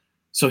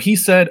 So he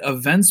said,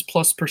 events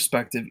plus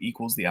perspective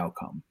equals the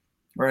outcome,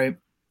 right?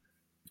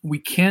 We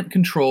can't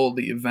control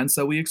the events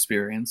that we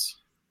experience.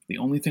 The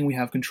only thing we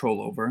have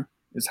control over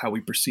is how we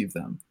perceive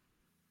them.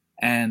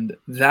 And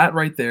that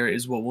right there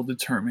is what will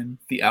determine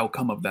the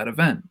outcome of that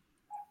event.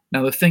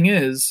 Now, the thing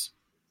is,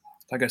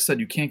 like I said,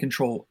 you can't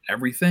control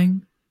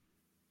everything.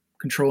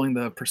 Controlling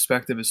the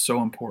perspective is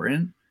so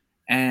important.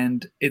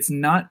 And it's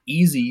not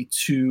easy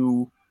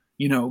to,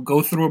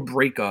 go through a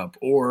breakup,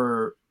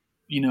 or,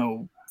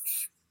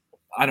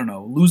 I don't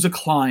know, lose a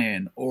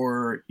client,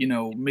 or,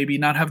 maybe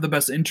not have the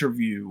best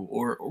interview,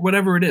 or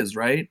whatever it is,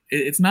 right?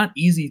 It's not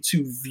easy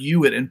to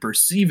view it and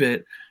perceive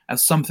it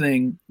as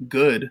something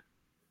good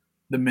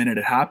the minute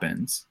it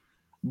happens.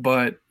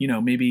 But,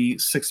 maybe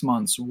 6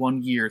 months,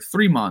 1 year,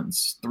 3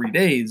 months, 3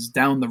 days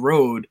down the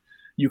road,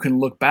 you can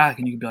look back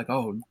and you can be like,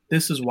 oh,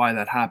 this is why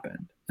that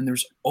happened. And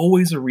there's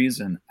always a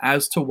reason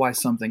as to why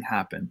something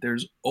happened.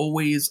 There's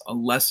always a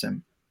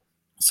lesson.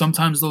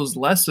 Sometimes those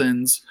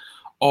lessons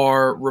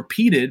are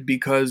repeated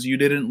because you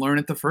didn't learn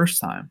it the first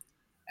time.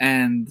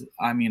 And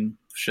I mean,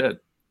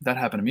 shit, that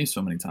happened to me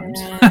so many times.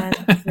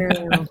 That's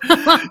true.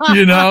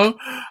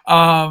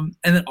 And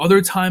then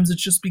other times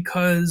it's just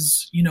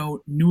because,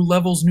 new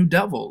levels, new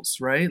devils,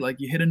 right? Like,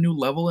 you hit a new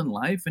level in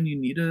life and you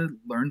need to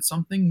learn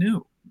something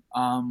new.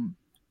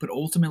 But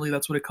ultimately,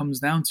 that's what it comes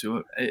down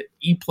to.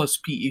 E plus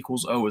P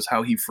equals O is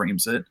how he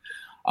frames it.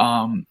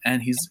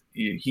 And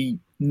he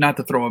not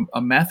to throw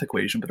a math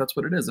equation, but that's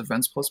what it is.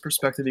 Events plus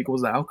perspective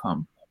equals the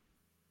outcome.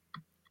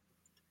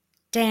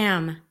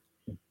 Damn.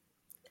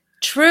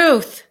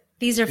 Truth.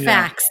 These are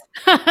facts.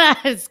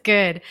 It's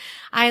good.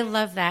 I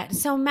love that.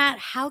 So Matt,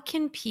 how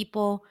can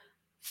people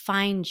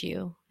find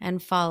you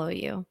and follow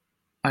you?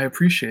 I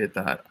appreciate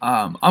that.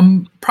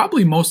 I'm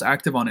probably most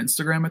active on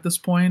Instagram at this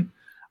point.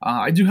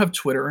 I do have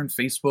Twitter and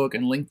Facebook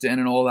and LinkedIn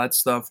and all that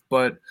stuff,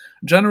 but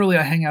generally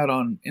I hang out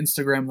on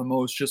Instagram the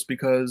most, just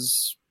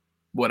because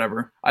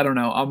whatever. I don't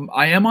know.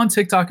 I am on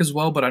TikTok as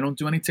well, but I don't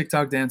do any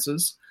TikTok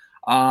dances.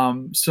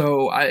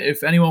 So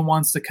if anyone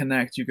wants to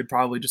connect, you could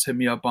probably just hit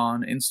me up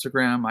on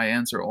Instagram. I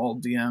answer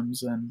all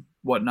DMs and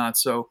whatnot.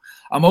 So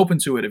I'm open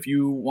to it. If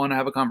you want to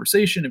have a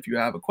conversation, if you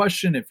have a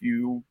question, if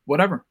you,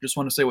 whatever, just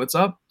want to say what's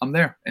up, I'm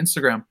there.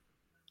 Instagram.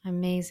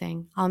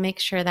 Amazing. I'll make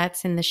sure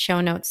that's in the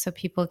show notes so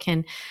people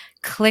can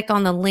click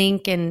on the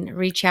link and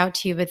reach out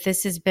to you. But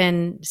this has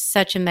been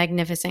such a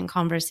magnificent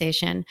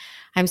conversation.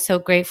 I'm so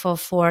grateful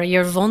for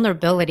your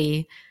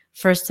vulnerability,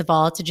 first of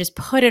all, to just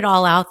put it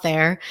all out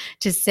there,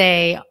 to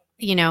say,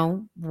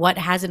 what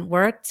hasn't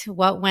worked,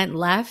 what went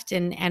left,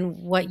 and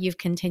what you've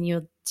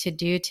continued to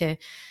do to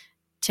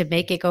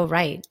make it go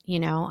right.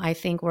 I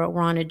think we're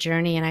on a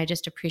journey, and I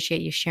just appreciate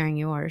you sharing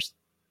yours.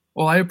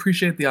 Well, I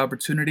appreciate the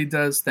opportunity,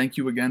 Des. Thank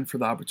you again for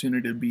the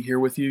opportunity to be here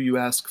with you. You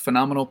ask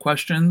phenomenal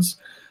questions.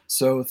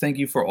 So thank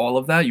you for all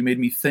of that. You made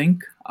me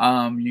think.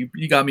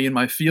 You got me in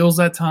my feels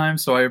at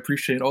times. So I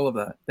appreciate all of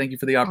that. Thank you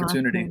for the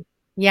opportunity. Awesome.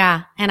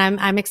 Yeah. And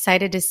I'm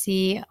excited to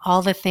see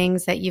all the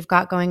things that you've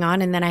got going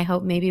on. And then I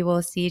hope maybe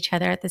we'll see each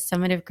other at the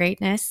Summit of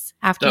Greatness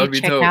after you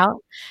check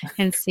out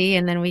and see.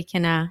 And then we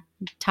can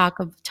talk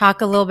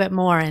a little bit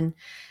more and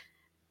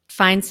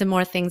find some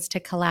more things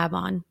to collab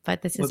on.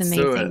 But this is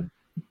amazing.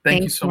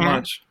 Thank you so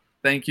much.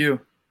 Thank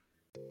you.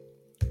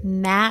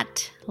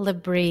 Matt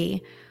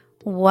Labrie,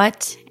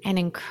 What an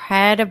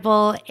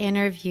incredible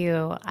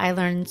interview. I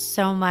learned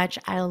so much.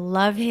 I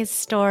love his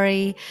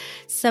story.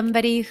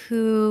 Somebody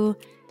who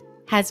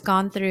has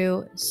gone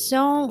through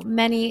so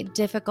many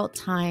difficult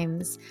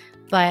times,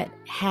 but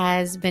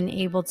has been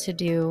able to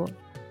do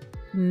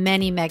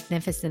many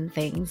magnificent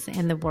things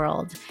in the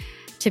world.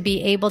 To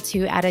be able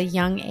to, at a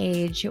young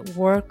age,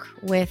 work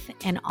with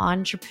an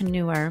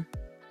entrepreneur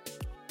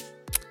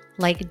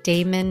like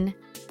Daymond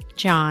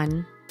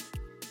John,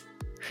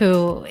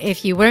 who,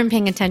 if you weren't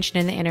paying attention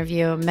in the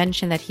interview,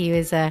 mentioned that he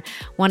was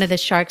one of the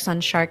sharks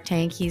on Shark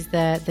Tank. He's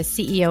the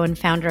CEO and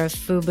founder of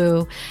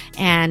FUBU,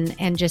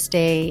 and just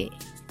a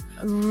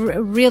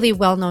really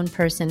well-known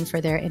person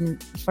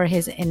for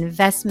his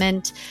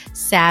investment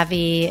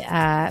savvy,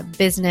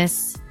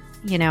 business,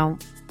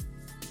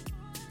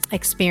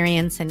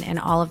 experience and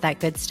all of that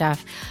good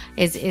stuff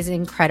is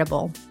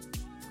incredible.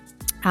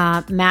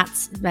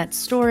 Matt's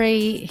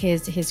story,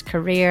 his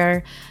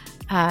career,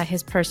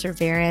 his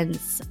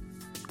perseverance.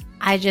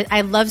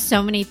 I love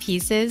so many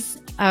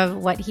pieces of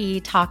what he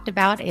talked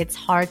about. It's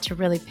hard to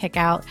really pick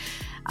out,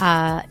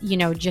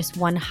 just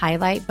one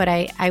highlight. But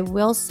I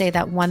will say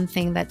that one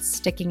thing that's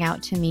sticking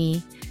out to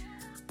me,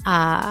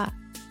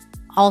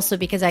 also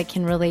because I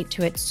can relate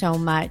to it so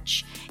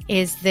much,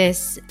 is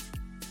this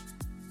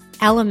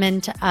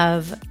element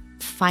of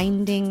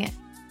finding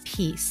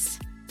peace.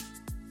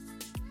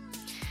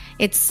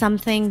 It's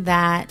something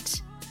that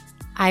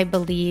I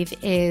believe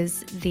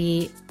is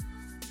the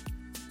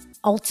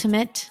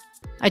ultimate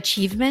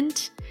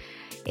achievement.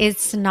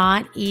 It's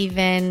not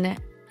even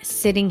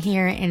sitting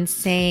here and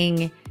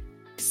saying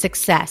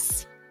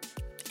success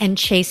and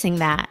chasing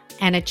that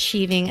and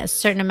achieving a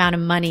certain amount of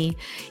money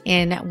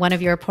in one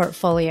of your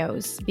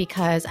portfolios,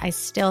 because I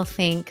still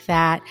think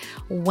that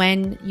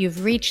when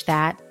you've reached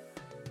that,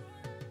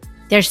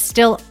 there's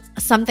still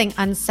something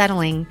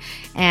unsettling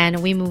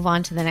and we move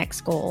on to the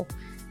next goal.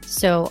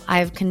 So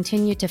I've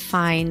continued to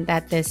find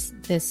that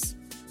this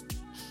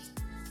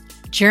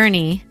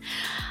journey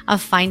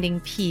of finding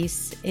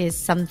peace is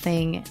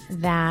something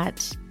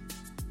that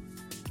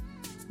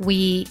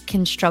we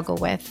can struggle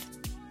with.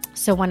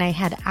 So when I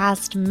had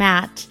asked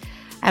Matt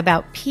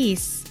about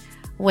peace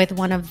with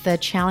one of the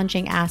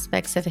challenging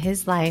aspects of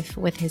his life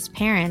with his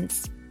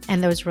parents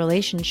and those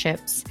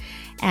relationships,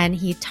 and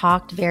he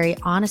talked very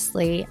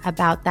honestly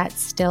about that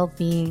still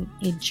being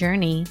a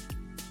journey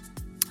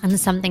and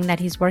something that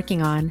he's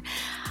working on,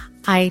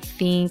 I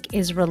think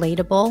is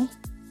relatable.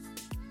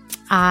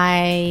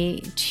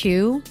 I,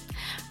 too,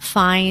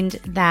 find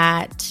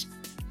that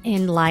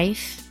in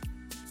life,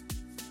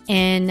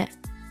 in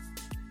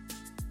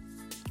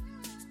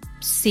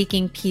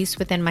seeking peace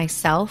within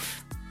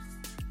myself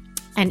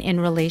and in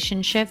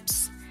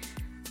relationships,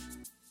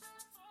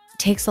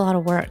 takes a lot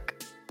of work.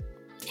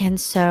 And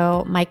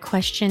so my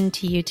question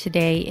to you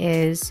today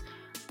is,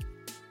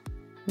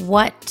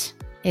 what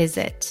is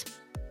it?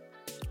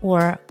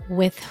 Or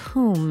with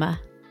whom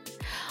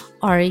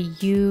are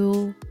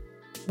you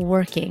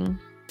working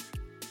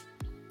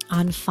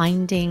on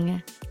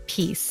finding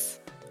peace,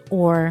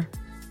 or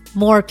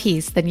more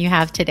peace than you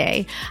have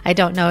today? I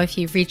don't know if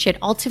you reach it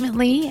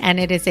ultimately and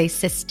it is a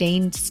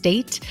sustained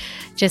state,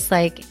 just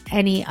like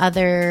any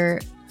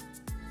other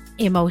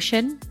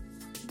emotion,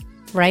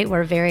 right?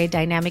 We're very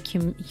dynamic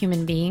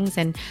human beings,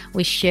 and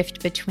we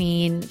shift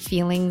between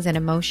feelings and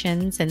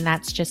emotions, and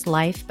that's just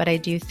life. But I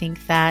do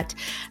think that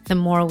the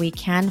more we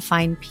can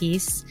find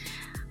peace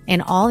in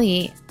all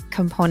the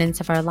components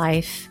of our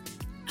life,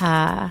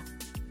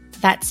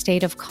 that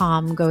state of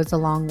calm goes a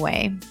long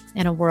way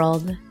in a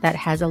world that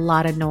has a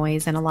lot of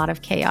noise and a lot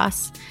of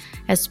chaos,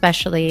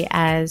 especially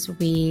as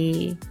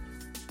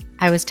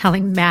I was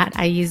telling Matt,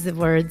 I used the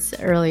words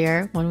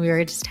earlier when we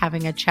were just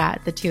having a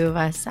chat, the two of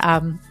us,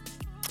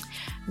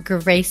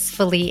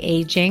 gracefully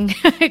aging,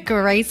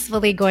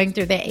 gracefully going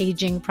through the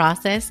aging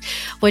process,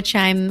 which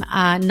I'm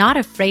not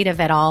afraid of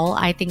at all.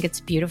 I think it's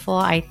beautiful.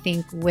 I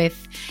think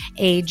with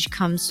age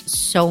comes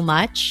so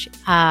much,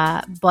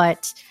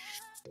 but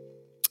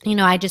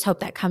I just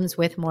hope that comes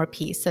with more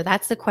peace. So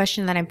that's the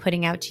question that I'm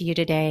putting out to you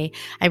today.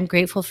 I'm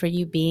grateful for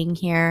you being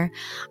here.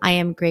 I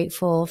am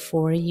grateful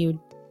for you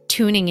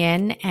tuning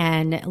in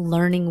and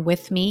learning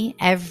with me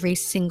every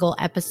single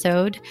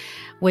episode,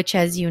 which,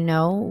 as you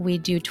know, we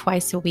do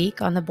twice a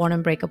week on the Born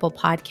Unbreakable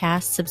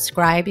podcast.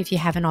 Subscribe if you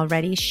haven't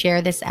already.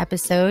 Share this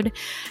episode.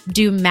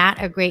 Do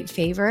Matt a great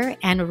favor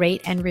and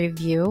rate and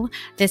review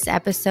this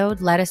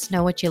episode. Let us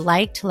know what you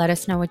liked. Let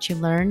us know what you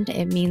learned.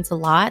 It means a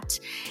lot.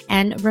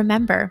 And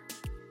remember,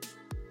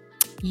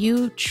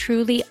 you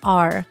truly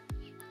are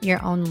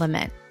your own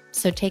limit.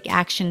 So take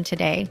action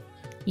today.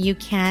 You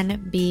can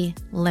be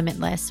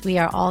limitless. We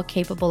are all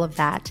capable of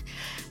that.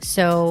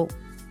 So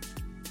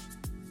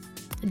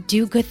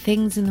do good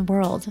things in the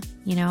world,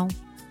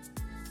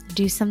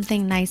 do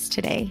something nice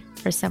today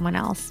for someone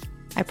else.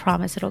 I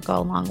promise it'll go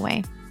a long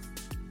way.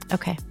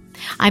 Okay.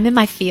 I'm in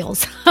my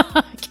feels.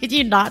 Could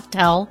you not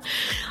tell?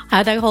 I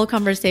had that whole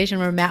conversation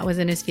where Matt was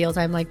in his feels.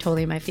 I'm like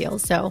totally in my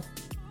feels. So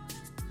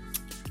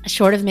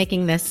short of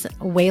making this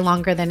way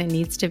longer than it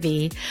needs to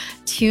be,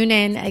 tune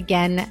in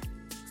again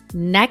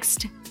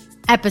next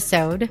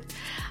episode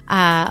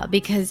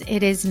because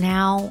it is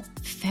now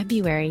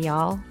February,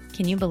 y'all.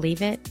 Can you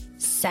believe it?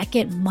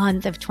 Second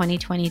month of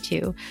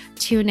 2022.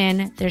 Tune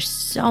in. There's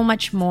so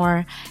much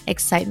more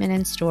excitement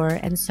in store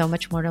and so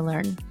much more to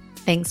learn.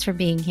 Thanks for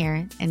being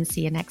here and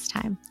see you next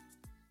time.